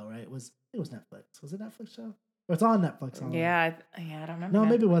Netflix show, right? It was Netflix. Was it a Netflix show? Or it's on Netflix. I don't remember. No,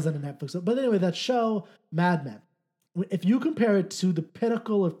 maybe it wasn't a Netflix show. But anyway, that show, Mad Men, if you compare it to the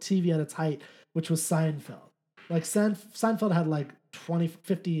pinnacle of TV at its height, which was Seinfeld, like Seinfeld had like 20,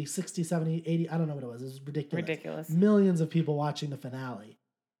 50, 60, 70, 80, I don't know what it was. It was ridiculous. Millions of people watching the finale.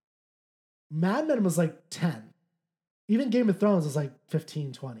 Mad Men was like 10. Even Game of Thrones was like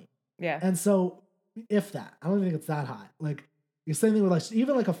 15, 20. Yeah. And so, if that, I don't think it's that high. Like, the same thing with like,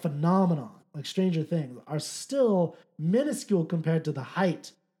 even like a phenomenon, like Stranger Things, are still minuscule compared to the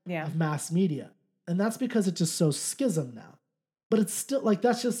height of mass media. And that's because it's just so schism now. But it's still, like,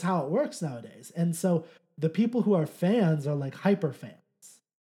 that's just how it works nowadays. And so, the people who are fans are like hyper fans.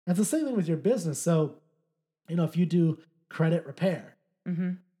 And it's the same thing with your business. So, if you do credit repair,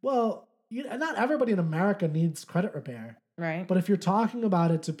 well, not everybody in America needs credit repair. Right. But if you're talking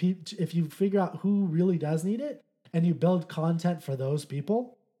about it to people, if you figure out who really does need it and you build content for those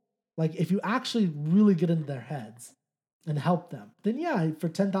people, like if you actually really get into their heads and help them, then yeah, for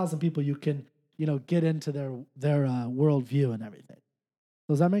 10,000 people, you can, get into their worldview and everything.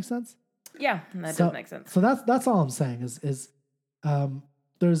 Does that make sense? Yeah, that does make sense. So that's all I'm saying is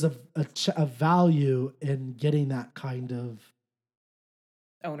there's a value in getting that kind of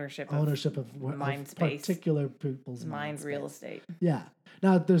ownership of mind space, particular people's mind real estate. Yeah.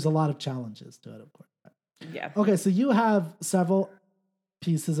 Now there's a lot of challenges to it, of course. Yeah. Okay, so you have several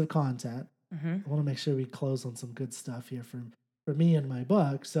pieces of content. I want to make sure we close on some good stuff here for me and my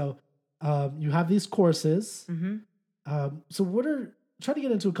book. So you have these courses. So try to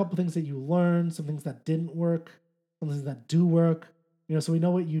get into a couple things that you learned, some things that didn't work, some things that do work, so we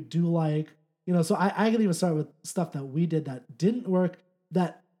know what you do like, so I can even start with stuff that we did that didn't work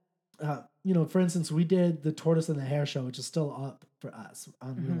that, for instance, we did the Tortoise and the Hare show, which is still up for us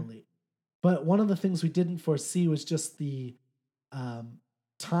on Real Elite. But one of the things we didn't foresee was just the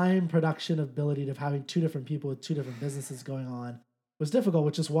time production ability of having two different people with two different businesses going on was difficult,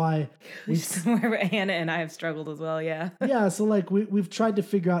 which is why Hannah and I have struggled as well. Yeah. Yeah. So like we've tried to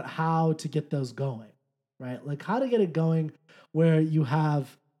figure out how to get those going, right? Like how to get it going where you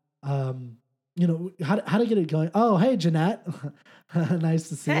have, how to get it going. Oh, hey, Jeanette. Nice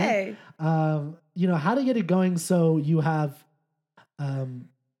to see you. How to get it going so you have,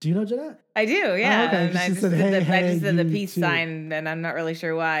 do you know Jeanette? I do, yeah. Oh, okay. And I just said the peace sign, and I'm not really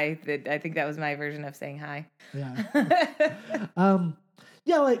sure why. I think that was my version of saying hi. Yeah. How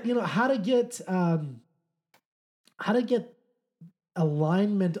to get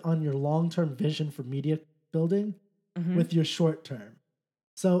alignment on your long-term vision for media building with your short term.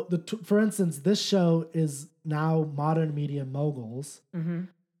 So for instance, this show is now Modern Media Moguls,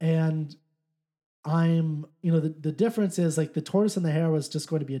 and I'm, the difference is like the Tortoise and the Hare was just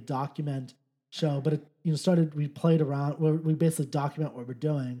going to be a document show, but it, we played around where we basically document what we're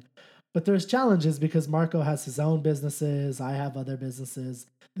doing. But there's challenges because Marco has his own businesses. I have other businesses,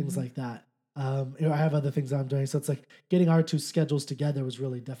 things like that. I have other things that I'm doing. So it's like getting our two schedules together was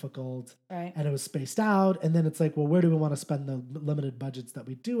really difficult. Right. And it was spaced out. And then it's like, well, where do we want to spend the limited budgets that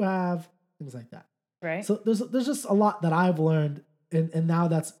we do have? Things like that. Right. So there's just a lot that I've learned. And now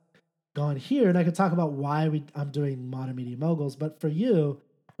that's gone here. And I could talk about why I'm doing Modern Media Moguls. But for you,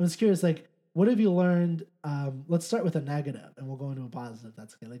 I'm just curious, like, what have you learned? Let's start with a negative, and we'll go into a positive.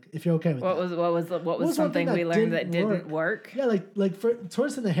 That's okay. Like, if you're okay with what was something we learned that didn't work? Yeah, like for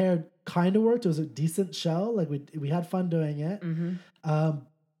Tortoise and the Hare, kind of worked. It was a decent show. Like we had fun doing it.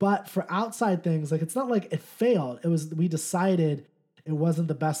 But for outside things, like it's not like it failed. It was we decided it wasn't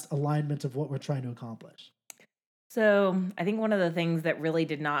the best alignment of what we're trying to accomplish. So I think one of the things that really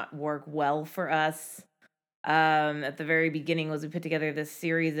did not work well for us at the very beginning was we put together this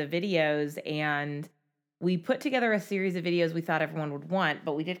series of videos, and we put together a series of videos we thought everyone would want,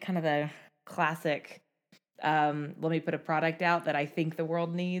 but we did kind of the classic, let me put a product out that I think the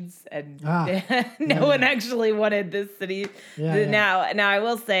world needs, and no one actually wanted this city. Now I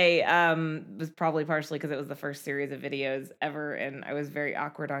will say, it was probably partially because it was the first series of videos ever, and I was very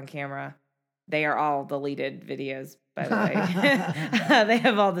awkward on camera. They are all deleted videos, by the way. They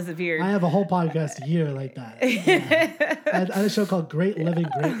have all disappeared. I have a whole podcast here like that. Yeah. I had a show called Great Living,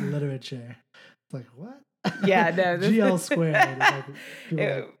 Great Literature. It's like, what? Yeah, no. GL squared.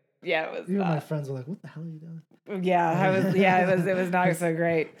 It was. Even my friends were like, what the hell are you doing? Yeah, it was not so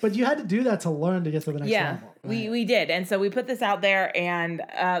great. But you had to do that to learn to get to the next level. Right? We did. And so we put this out there, and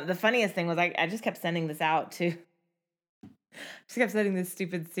the funniest thing was I just kept sending this out to... Just kept sending this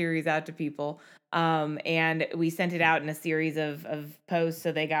stupid series out to people. And we sent it out in a series of posts.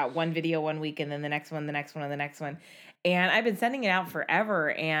 So they got one video one week, and then the next one, and the next one. And I've been sending it out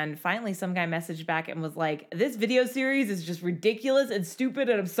forever. And finally some guy messaged back and was like, this video series is just ridiculous and stupid.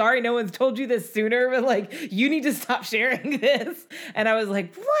 And I'm sorry no one's told you this sooner, but like, you need to stop sharing this. And I was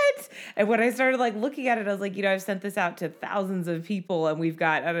like, what? And when I started like looking at it, I was like, I've sent this out to thousands of people, and we've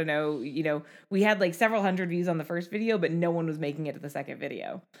got, I don't know, we had like several hundred views on the first video, but no one was making it to the second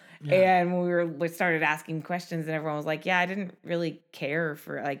video. Yeah. And when we started asking questions, and everyone was like, yeah, I didn't really care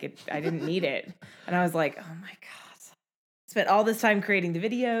for like it. I didn't need it. And I was like, oh my God. Spent all this time creating the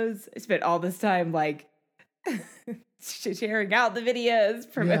videos. I spent all this time like sharing out the videos,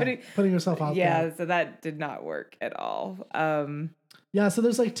 promoting, putting yourself out there. Yeah, so that did not work at all. So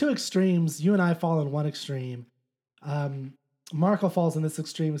there's like two extremes. You and I fall in one extreme. Marco falls in this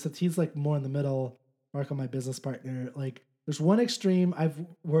extreme, except he's like more in the middle. Marco, my business partner, like there's one extreme I've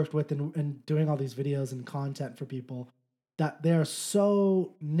worked with in doing all these videos and content for people that they're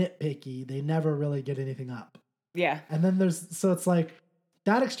so nitpicky, they never really get anything up. Yeah. And then so it's like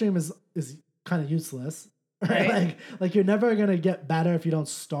that extreme is kind of useless, right? Like you're never going to get better if you don't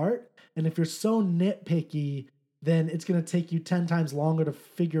start. And if you're so nitpicky, then it's going to take you 10 times longer to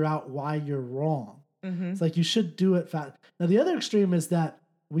figure out why you're wrong. It's like you should do it fast. Now, the other extreme is that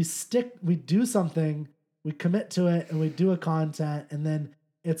we do something, we commit to it, and we do a content, and then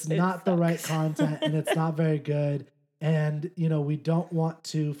it's not the right content, and it's not very good. And, we don't want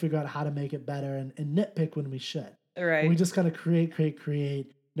to figure out how to make it better and nitpick when we should. Right. We just kind of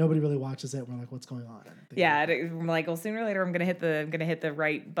create. nobody really watches it. We're like, what's going on? Yeah, I'm like, well, sooner or later, I'm gonna hit the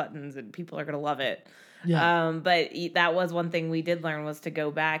right buttons, and people are gonna love it. Yeah. But that was one thing we did learn, was to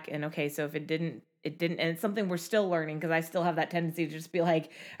go back and, okay, so if it didn't, and it's something we're still learning, because I still have that tendency to just be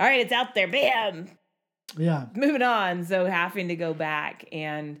like, all right, it's out there, bam, Yeah. moving on. So having to go back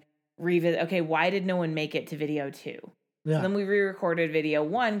and revisit, okay, why did no one make it to video 2? Yeah. So then we re-recorded video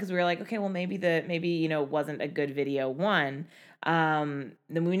 1, because we were like, okay, well, maybe it wasn't a good video 1. Then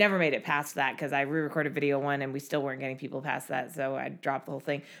we never made it past that, because I re-recorded video 1 and we still weren't getting people past that, so I dropped the whole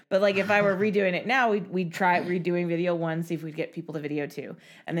thing. But like, if I were redoing it now, we'd try redoing video 1, see if we'd get people to video 2,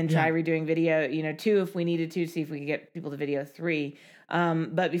 and then try redoing video 2 if we needed to, see if we could get people to video 3.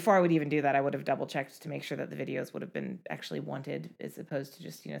 But before I would even do that, I would have double checked to make sure that the videos would have been actually wanted, as opposed to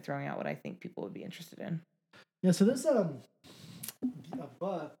just throwing out what I think people would be interested in. Yeah, so there's a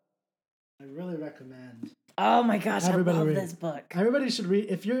book I really recommend. Oh my gosh, Everybody I love read this book. Everybody should read.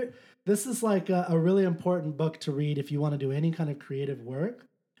 This is like a really important book to read if you want to do any kind of creative work,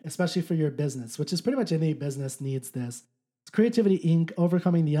 especially for your business, which is pretty much any business needs this. It's Creativity Inc.,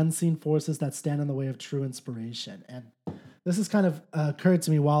 Overcoming the Unseen Forces That Stand in the Way of True Inspiration. And this has kind of occurred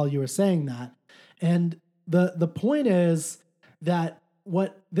to me while you were saying that. And the point is that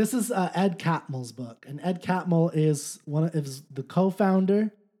this is Ed Catmull's book, and Ed Catmull is the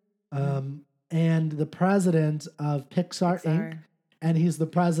co-founder and the president of Pixar Inc., and he's the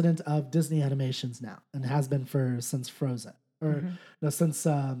president of Disney Animations now, and has been since Frozen, since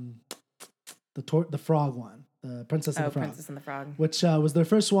the Frog one, the Princess and the Frog. Princess and the Frog, which was their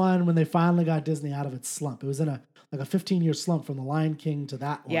first one when they finally got Disney out of its slump. It was in a 15-year slump from The Lion King to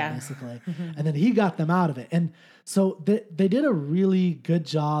that one, basically. And then he got them out of it. And so they did a really good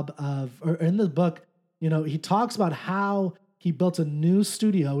job in the book, he talks about how he built a new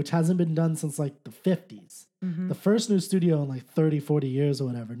studio, which hasn't been done since like the 50s. The first new studio in like 30, 40 years or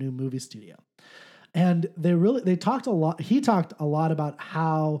whatever, new movie studio. And he talked a lot about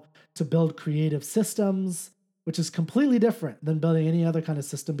how to build creative systems, which is completely different than building any other kind of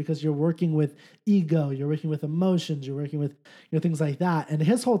system, because you're working with ego, you're working with emotions, you're working with things like that. And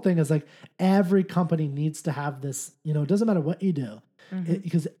his whole thing is like, every company needs to have this. It doesn't matter what you do,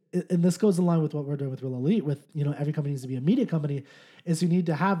 and this goes in line with what we're doing with Real Elite. With every company needs to be a media company, is you need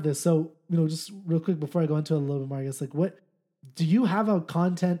to have this. So just real quick before I go into it a little bit more, I guess, like, what do you have a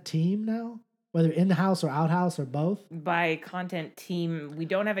content team now? Whether in-house or out-house or both? By content team, we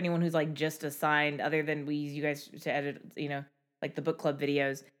don't have anyone who's like just assigned, other than we use you guys to edit, like the book club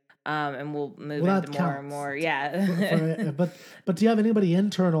videos. And we'll move into more and more. Yeah. But do you have anybody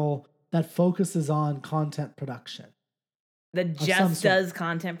internal that focuses on content production? That just does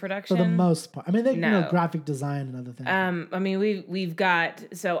content production? For the most part. I mean, graphic design and other things. I mean, we've got,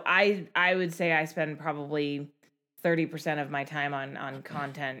 so I would say I spend probably 30% of my time on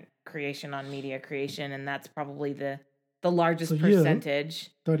content creation, on media creation, and that's probably the largest percentage.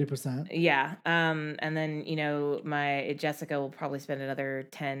 30%. Yeah. And then my Jessica will probably spend another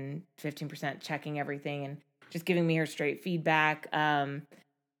 10-15% checking everything and just giving me her straight feedback.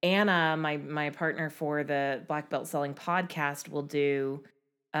 Anna, my partner for the Black Belt Selling podcast, will do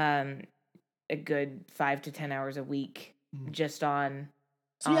a good 5 to 10 hours a week just on.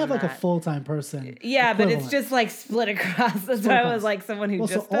 So you have like a full-time person. Yeah, but it's just like split across. That's why I was like someone who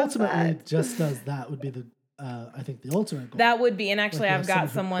just does that. Ultimately just does that would be the, I think, the ultimate goal. That would be, and actually I've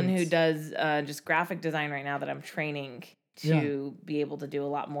got someone who does just graphic design right now that I'm training to be able to do a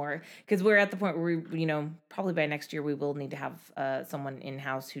lot more. Because we're at the point where we, probably by next year we will need to have someone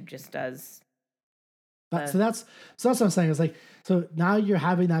in-house who just does. So that's what I'm saying. Is like, so now you're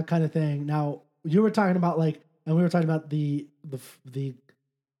having that kind of thing. Now you were talking about and we were talking about the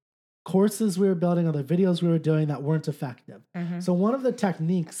courses we were building or the videos we were doing that weren't effective. So one of the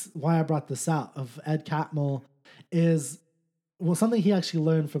techniques, why I brought this out, of Ed Catmull is, something he actually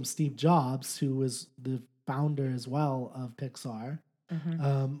learned from Steve Jobs, who was the founder as well of Pixar.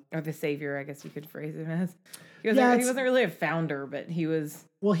 Or the savior, I guess you could phrase him as. He wasn't really a founder, but he was.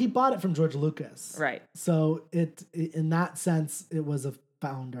 Well, he bought it from George Lucas. Right. So it in that sense, it was a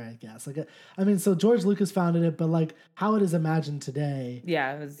founder, I guess. So George Lucas founded it, but how it is imagined today,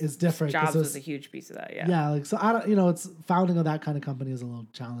 is different. Jobs was a huge piece of that. So I don't, it's founding of that kind of company is a little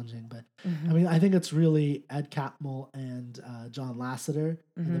challenging, but I mean, I think it's really Ed Catmull and John Lasseter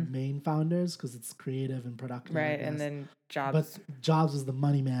are the main founders, because it's creative and productive. Right, and then Jobs. But Jobs was the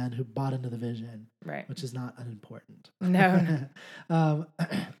money man who bought into the vision, right? Which is not unimportant. No.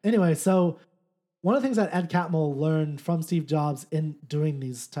 Anyway, so one of the things that Ed Catmull learned from Steve Jobs in doing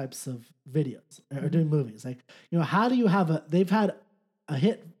these types of videos or doing movies, how do you have they've had a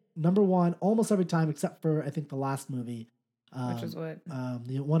hit number one almost every time, except for I think the last movie, Which was what?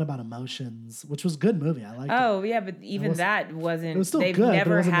 The one about emotions, which was a good movie. I liked it. Oh yeah, but even that wasn't. It was still they've good, but it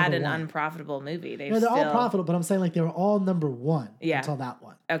never wasn't had number an one. unprofitable movie. They've Yeah, they're still, all profitable, but I'm saying like they were all number one until that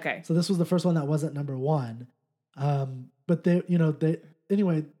one. Okay. So this was the first one that wasn't number one. But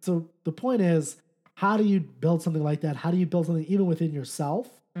anyway, so the point is, how do you build something like that? How do you build something even within yourself?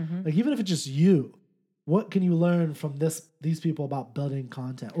 Mm-hmm. Like even if it's just you, what can you learn from these people about building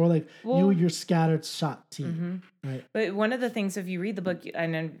content? Or like your scattered shot team, right? But one of the things, if you read the book, I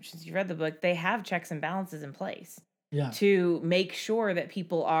know since you read the book, they have checks and balances in place. Yeah. To make sure that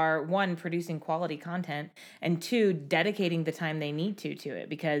people are, one, producing quality content, and two, dedicating the time they need to it,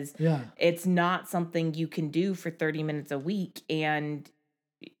 because it's not something you can do for 30 minutes a week and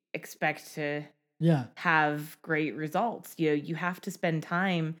expect to have great results. You have to spend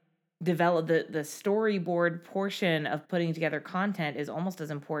time. Develop the storyboard portion of putting together content is almost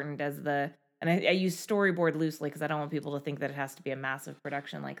as important as and I use storyboard loosely because I don't want people to think that it has to be a massive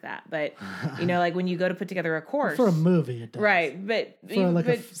production like that. But like when you go to put together a course for a movie, it does. Right? But for like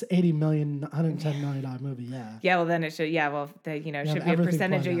a $80 million, $110 million movie, yeah. Well, then it should. Yeah, well, it should be a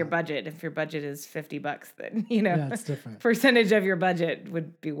percentage of your budget. If your budget is $50, then yeah, it's different. Percentage of your budget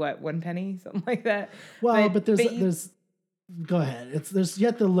would be what, 1 penny, something like that. Well, but there's. Go ahead. You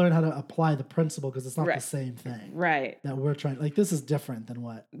have to learn how to apply the principle because it's not the same thing. Right. That we're trying. Like this is different than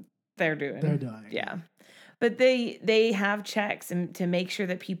what they're doing. Yeah. But they have checks and to make sure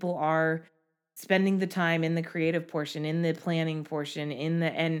that people are spending the time in the creative portion, in the planning portion, and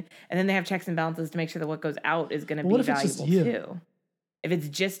then they have checks and balances to make sure that what goes out is going to be valuable too. If it's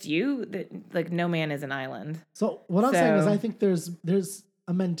just you, that like no man is an island. So what I'm saying is I think there's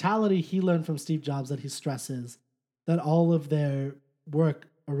a mentality he learned from Steve Jobs that he stresses that all of their work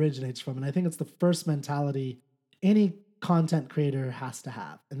originates from. And I think it's the first mentality any content creator has to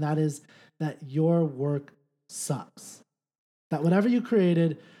have. And that is that your work sucks. That whatever you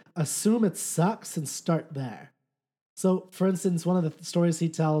created, assume it sucks and start there. So for instance, one of the stories he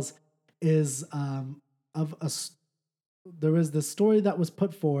tells is there was this story that was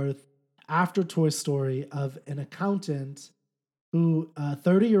put forth after Toy Story of an accountant who,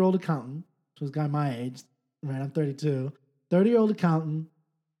 30-year-old accountant, which was a guy my age, right, I'm 32, 30-year-old accountant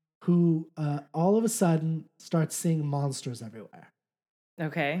who all of a sudden starts seeing monsters everywhere.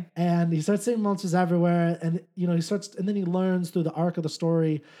 Okay. And he starts seeing monsters everywhere, and and then he learns through the arc of the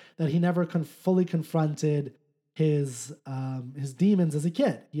story that he never fully confronted his demons as a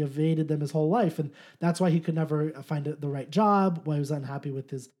kid. He evaded them his whole life, and that's why he could never find the right job, why he was unhappy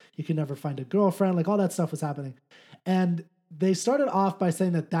with he could never find a girlfriend, like all that stuff was happening. And they started off by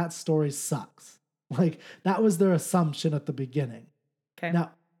saying that story sucks. Like, that was their assumption at the beginning. Okay.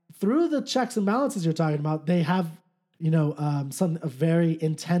 Now, through the checks and balances you're talking about, they have, a very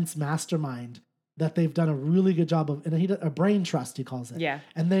intense mastermind that they've done a really good job of, and a brain trust, he calls it. Yeah.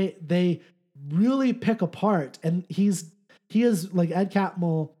 And they really pick apart, and he is like Ed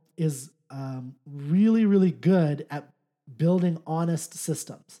Catmull is really, really good at building honest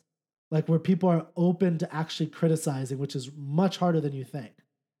systems, like where people are open to actually criticizing, which is much harder than you think.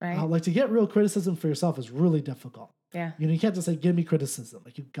 Right. Like to get real criticism for yourself is really difficult. Yeah. You can't just say, give me criticism.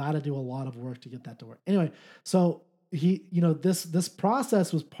 Like you got to do a lot of work to get that to work. Anyway, so this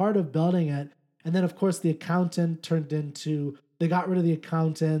process was part of building it. And then of course the accountant they got rid of the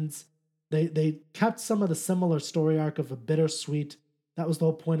accountants. They kept some of the similar story arc of a bittersweet. That was the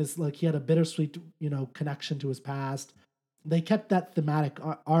whole point, is like he had a bittersweet, connection to his past. They kept that thematic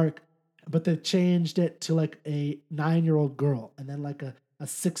arc, but they changed it to like a 9-year-old girl, and then like a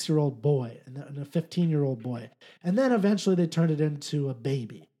 6-year-old boy, and a 15-year-old boy. And then eventually they turned it into a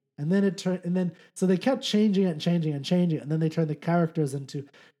baby. So they kept changing it and changing it and changing it. And then they turned the characters into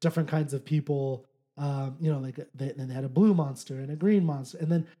different kinds of people. Then they had a blue monster and a green monster,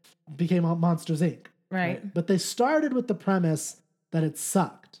 and then became Monsters Inc. Right. But they started with the premise that it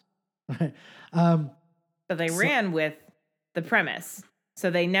sucked. Right. But they ran with the premise.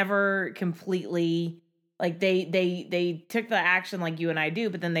 So they never completely, like they took the action like you and I do,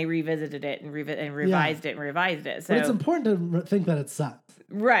 but then they revisited it and revised it and revised it. So but it's important to think that it sucks.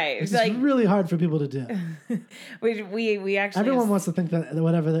 Right. It's like, really hard for people to do. we actually everyone wants to think that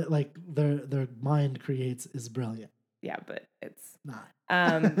whatever their mind creates is brilliant. Yeah, but it's not.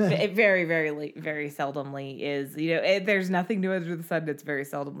 It very, very, very seldomly is. There's nothing new under the sun. It's very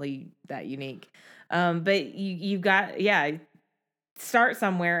seldomly that unique. But you've got start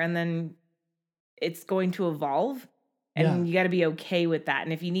somewhere, and then it's going to evolve, and you got to be okay with that.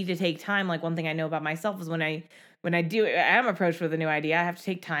 And if you need to take time, like one thing I know about myself is when I am approached with a new idea, I have to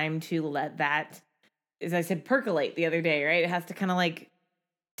take time to let that, as I said, percolate the other day, right? It has to kind of like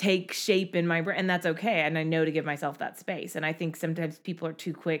take shape in my brain, and that's okay. And I know to give myself that space. And I think sometimes people are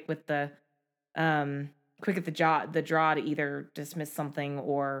too quick with quick at the draw to either dismiss something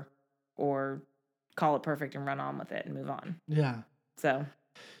or call it perfect and run on with it and move on. Yeah. So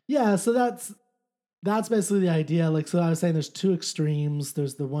that's basically the idea. Like, so I was saying there's two extremes.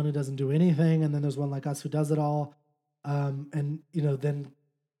 There's the one who doesn't do anything, and then there's one like us who does it all. And then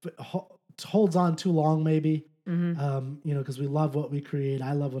holds on too long maybe. Because we love what we create.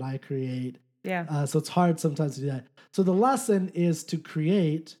 I love what I create. Yeah. So it's hard sometimes to do that. So the lesson is to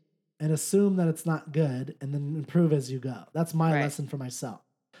create and assume that it's not good and then improve as you go. That's my lesson for myself.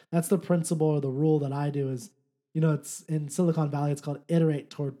 That's the principle or the rule that I do is, it's in Silicon Valley, it's called iterate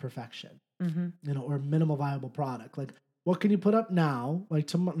toward perfection, or minimal viable product. Like, what can you put up now, like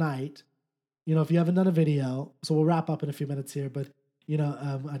tonight, if you haven't done a video, so we'll wrap up in a few minutes here, but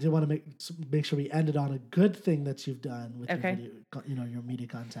I did want to make sure we ended on a good thing that you've done with your video, your media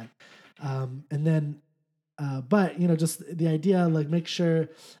content. And then, but just the idea, like, make sure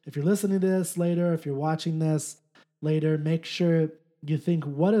if you're listening to this later, if you're watching this later, make sure you think,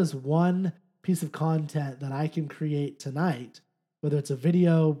 what is one piece of content that I can create tonight, whether it's a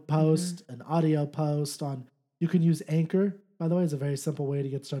video post, an audio post you can use Anchor, by the way. It's a very simple way to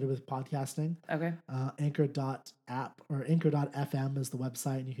get started with podcasting. Okay. Anchor.app or Anchor.fm is the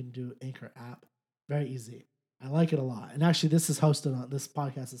website, and you can do Anchor app. Very easy. I like it a lot. And actually, this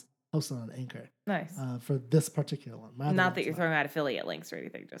podcast is hosted on Anchor. Nice. For this particular one. Not that you're throwing out affiliate links or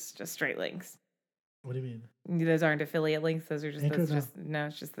anything, just straight links. What do you mean? Those aren't affiliate links. Those are just, Anchor,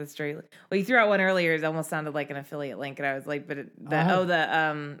 it's just the straight. Well, you threw out one earlier. It almost sounded like an affiliate link, and I was like, but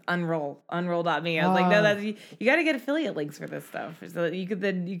unroll.me. I was like, no, that's you got to get affiliate links for this stuff. So you could.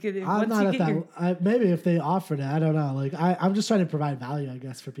 I'm not at that. Maybe if they offered it, I don't know. Like, I'm just trying to provide value, I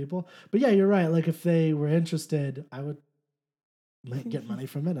guess, for people. But yeah, you're right. Like, if they were interested, I would get money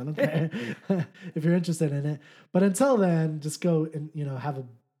from it. I don't care if you're interested in it. But until then, just go and have a.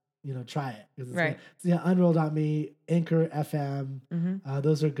 Try it. Right. Unroll.me, Anchor FM.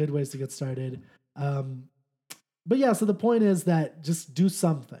 Those are good ways to get started. But yeah, so the point is that just do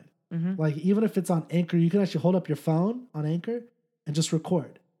something. Like, even if it's on Anchor, you can actually hold up your phone on Anchor and just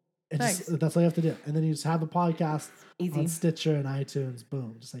record. And that's all you have to do. And then you just have a podcast on Stitcher and iTunes.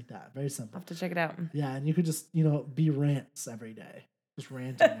 Boom, just like that. Very simple. I'll have to check it out. Yeah, and you could just, be rants every day. Just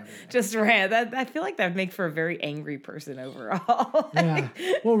ranting every day. Just rant. I feel like that would make for a very angry person overall. Yeah.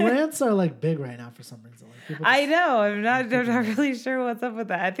 Well, rants are like big right now for some reason. Like, I know. I'm not really sure what's up with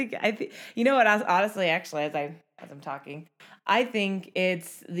that. I think you know what? Honestly, actually, as I'm talking, I think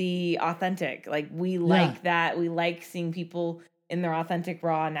it's the authentic. Like, we like that. We like seeing people in their authentic,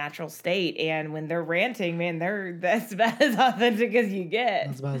 raw, natural state. And when they're ranting, man, that's about as authentic as you get.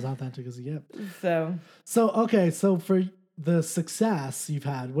 That's about as authentic as you get. So okay. So for the success you've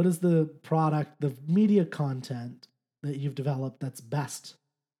had, what is the product, the media content that you've developed that's best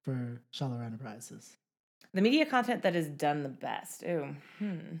for Scheller Enterprises? The media content that is done the best.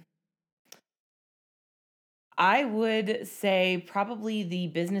 I would say probably the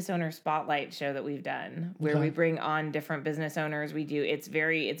business owner spotlight show that we've done, where we bring on different business owners. It's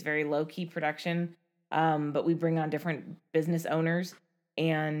very low key production, but we bring on different business owners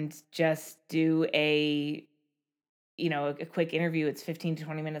and just do a quick interview. It's 15 to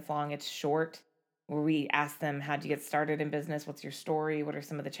 20 minutes long. It's short, where we ask them, how'd you get started in business? What's your story? What are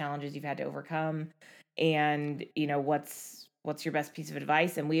some of the challenges you've had to overcome? And, what's your best piece of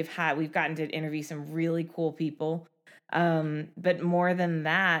advice? And we've gotten to interview some really cool people. But more than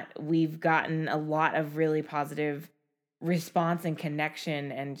that, we've gotten a lot of really positive response and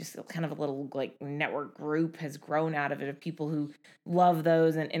connection, and just kind of a little like network group has grown out of it, of people who love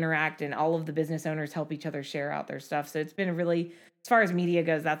those and interact, and all of the business owners help each other share out their stuff. So it's been a really, as far as media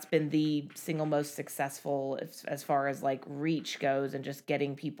goes, that's been the single most successful as far as like reach goes, and just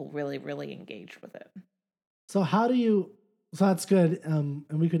getting people really, really engaged with it. So so that's good. And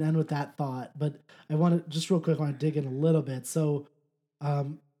we can end with that thought, but I want to just real quick, I want to dig in a little bit. So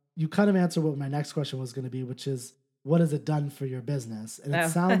you kind of answered what my next question was going to be, which is, what has it done for your business? And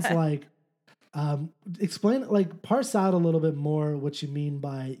it sounds like, explain, like, parse out a little bit more what you mean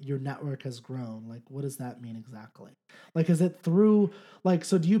by your network has grown. Like, what does that mean exactly? Like, is it through, like,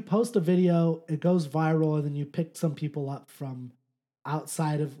 so do you post a video, it goes viral, and then you pick some people up from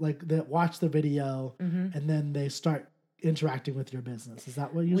outside of, like, that watch the video, and then they start interacting with your business? Is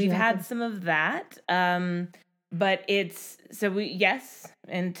that what usually We've happens? had some of that. But yes,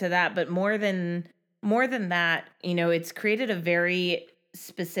 into that, but more than that, it's created a very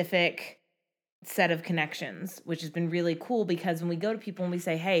specific set of connections, which has been really cool, because when we go to people and we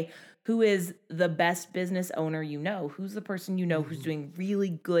say, hey, who is the best business owner you know? Who's the person you know who's doing really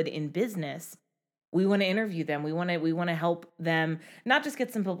good in business? We want to interview them. We want to help them not just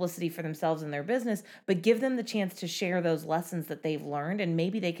get some publicity for themselves and their business, but give them the chance to share those lessons that they've learned, and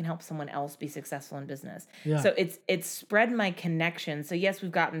maybe they can help someone else be successful in business. Yeah. So it's spread my connection. So yes,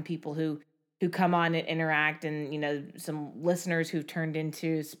 we've gotten people who come on and interact, and some listeners who've turned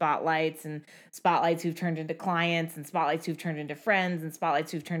into spotlights, and spotlights who've turned into clients, and spotlights who've turned into friends, and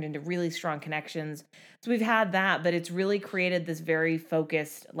spotlights who've turned into really strong connections. So we've had that, but it's really created this very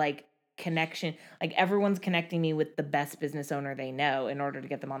focused connection. Like everyone's connecting me with the best business owner they know in order to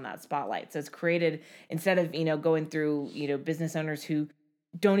get them on that spotlight. So it's created, instead of going through business owners who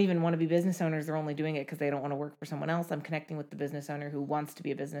don't even want to be business owners, they're only doing it because they don't want to work for someone else. I'm connecting with the business owner who wants to be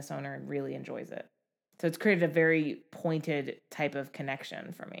a business owner and really enjoys it. So it's created a very pointed type of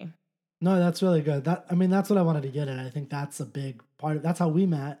connection for me. No, that's really good. That's what I wanted to get at. I think that's a big part of, that's how we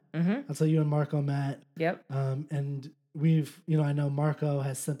met. That's how you and Marco met. Yep. And we've, I know Marco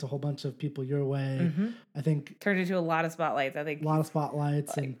has sent a whole bunch of people your way. I think turned into a lot of spotlights. A lot of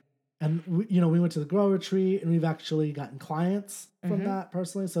spotlights, and we went to the Grow Retreat, and we've actually gotten clients from that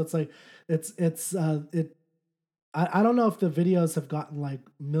personally. So it's like, I don't know if the videos have gotten like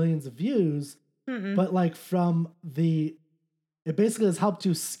millions of views, but like it basically has helped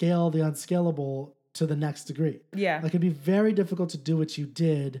you scale the unscalable to the next degree. Yeah. Like it'd be very difficult to do what you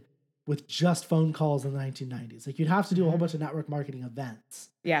did with just phone calls in the 1990s. Like you'd have to do a whole bunch of network marketing events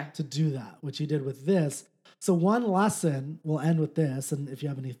to do that, which you did with this. So one lesson, we'll end with this, and if you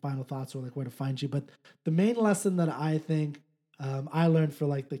have any final thoughts or like where to find you, but the main lesson that I think I learned for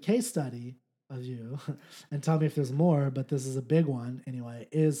like the case study of you, and tell me if there's more, but this is a big one anyway,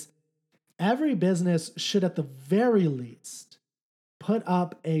 is every business should at the very least put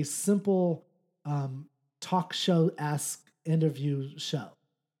up a simple talk show-esque interview show.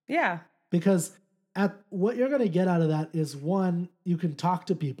 Yeah. Because what you're going to get out of that is, one, you can talk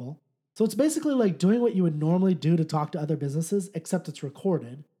to people. So it's basically like doing what you would normally do to talk to other businesses, except it's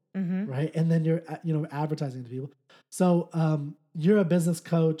recorded, right? And then you're, advertising to people. So you're a business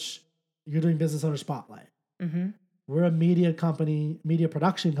coach. You're doing Business Owner Spotlight. We're a media company, media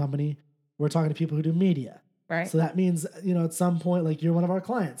production company. We're talking to people who do media. Right. So that means, at some point, like you're one of our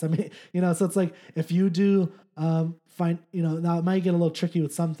clients. I mean, so it's like if you do now it might get a little tricky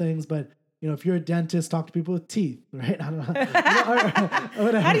with some things, but if you're a dentist, talk to people with teeth, right? I don't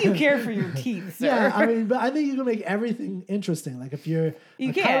know. How do you care for your teeth, sir? Yeah, but I think you can make everything interesting. Like if you're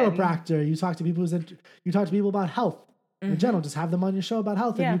a chiropractor, you talk to people you talk to people about health in general. Just have them on your show about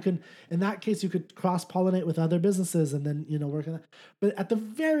health, and you can, in that case, you could cross-pollinate with other businesses, and then work on that. But at the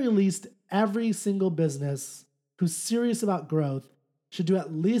very least, every single business who's serious about growth should do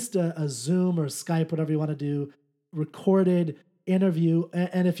at least a Zoom or Skype, whatever you want to do, recorded interview,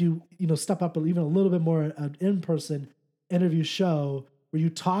 and if you step up even a little bit more, an in-person interview show where you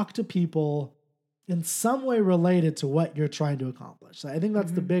talk to people in some way related to what you're trying to accomplish. So I think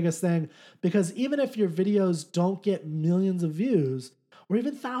that's the biggest thing, because even if your videos don't get millions of views or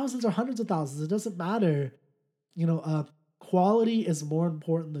even thousands or hundreds of thousands, it doesn't matter. Quality is more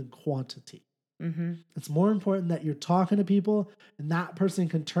important than quantity. It's more important that you're talking to people and that person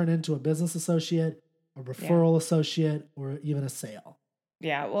can turn into a business associate, a referral associate, or even a sale.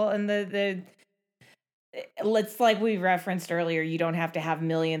 Yeah. Well, and let's, like we referenced earlier, you don't have to have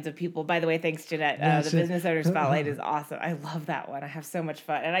millions of people. By the way, thanks, Jeanette. The Business Owner Spotlight is awesome. I love that one. I have so much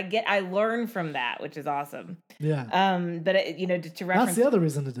fun, and I learn from that, which is awesome. Yeah. But to reference, that's the other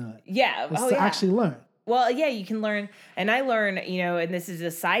reason to do it. Yeah. To actually learn. Well, yeah, you can learn, and I learn, and this is a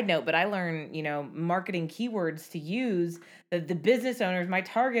side note, but I learn, marketing keywords to use that the business owners, my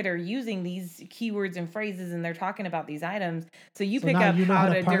target, are using these keywords and phrases, and they're talking about these items. So you pick up how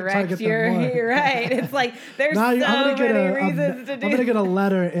to direct you're right. It's like there's so many reasons to do. I'm gonna get a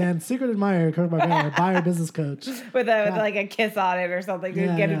letter and Secret Admirer, Kirk Barbera, buyer business coach with like a kiss on it or something to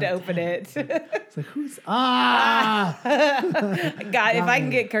get him to open it. It's like God, if I can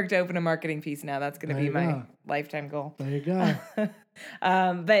get Kirk to open a marketing piece now, that's gonna be my lifetime goal. There you go.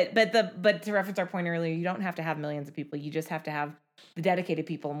 But to reference our point earlier, you don't have to have millions of people. You just have to have the dedicated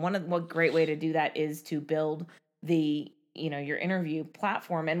people. And one great way to do that is to build your interview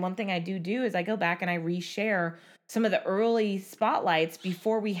platform. And one thing I do is I go back and I reshare some of the early spotlights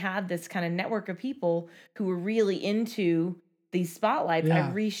before we had this kind of network of people who were really into these spotlights. I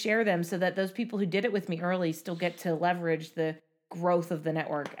reshare them so that those people who did it with me early still get to leverage the growth of the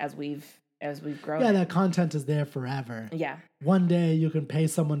network as we've grown. Yeah, that content is there forever. Yeah. One day you can pay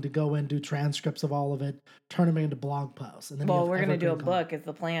someone to go and do transcripts of all of it, turn them into blog posts. And then we're going to do a book is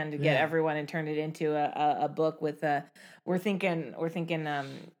the plan to get everyone and turn it into a book with we're thinking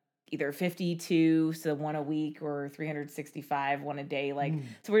either 52, so one a week, or 365, one a day. Like,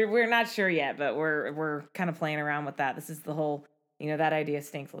 so we're not sure yet, but we're kind of playing around with that. This is the whole, that idea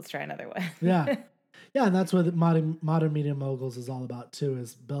stinks. Let's try another one. Yeah. Yeah, and that's what modern media moguls is all about too,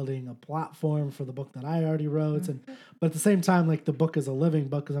 is building a platform for the book that I already wrote, but at the same time, like the book is a living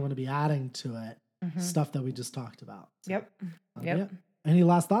book because I'm going to be adding to it stuff that we just talked about. So, Yep. Yeah. Any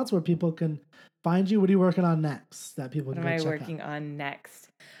last thoughts where people can find you? What are you working on next that people can What am I working on next?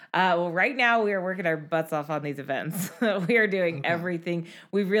 Well, right now we are working our butts off on these events. We are doing everything.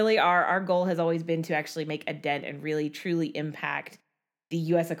 We really are. Our goal has always been to actually make a dent and really truly impact the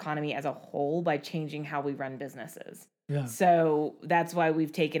U.S. economy as a whole by changing how we run businesses. Yeah. So that's why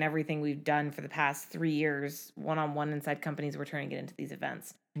we've taken everything we've done for the past 3 years, one-on-one inside companies, we're turning it into these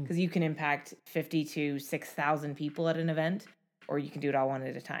events. Because you can impact 50 to 6,000 people at an event, or you can do it all one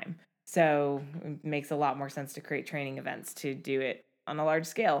at a time. So it makes a lot more sense to create training events to do it on a large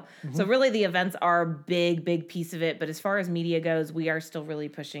scale. So really the events are a big piece of it. But as far as media goes, we are still really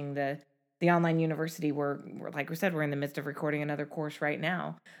pushing the online university. We're like we said, we're in the midst of recording another course right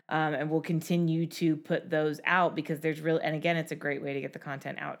now. And we'll continue to put those out because there's really, and again, it's a great way to get the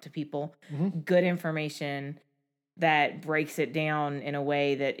content out to people. Good information that breaks it down in a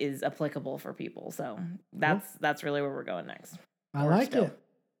way that is applicable for people. So that's really where we're going next. I like it.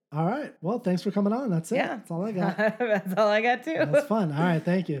 All right. Well, thanks for comling on. That's it. Yeah. That's all I got. That's all I got too. That's fun. All right.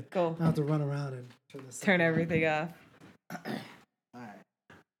 Thank you. Cool. I have to run around and turn everything off. All right.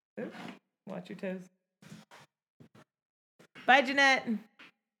 Oops. Watch your toes. Bye, Jeanette.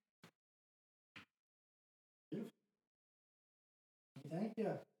 Thank you.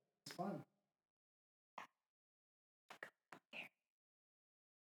 It's fun.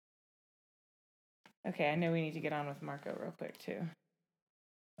 Okay, I know we need to get on with Marco real quick too.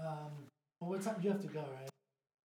 Well, what time do you have to go, right?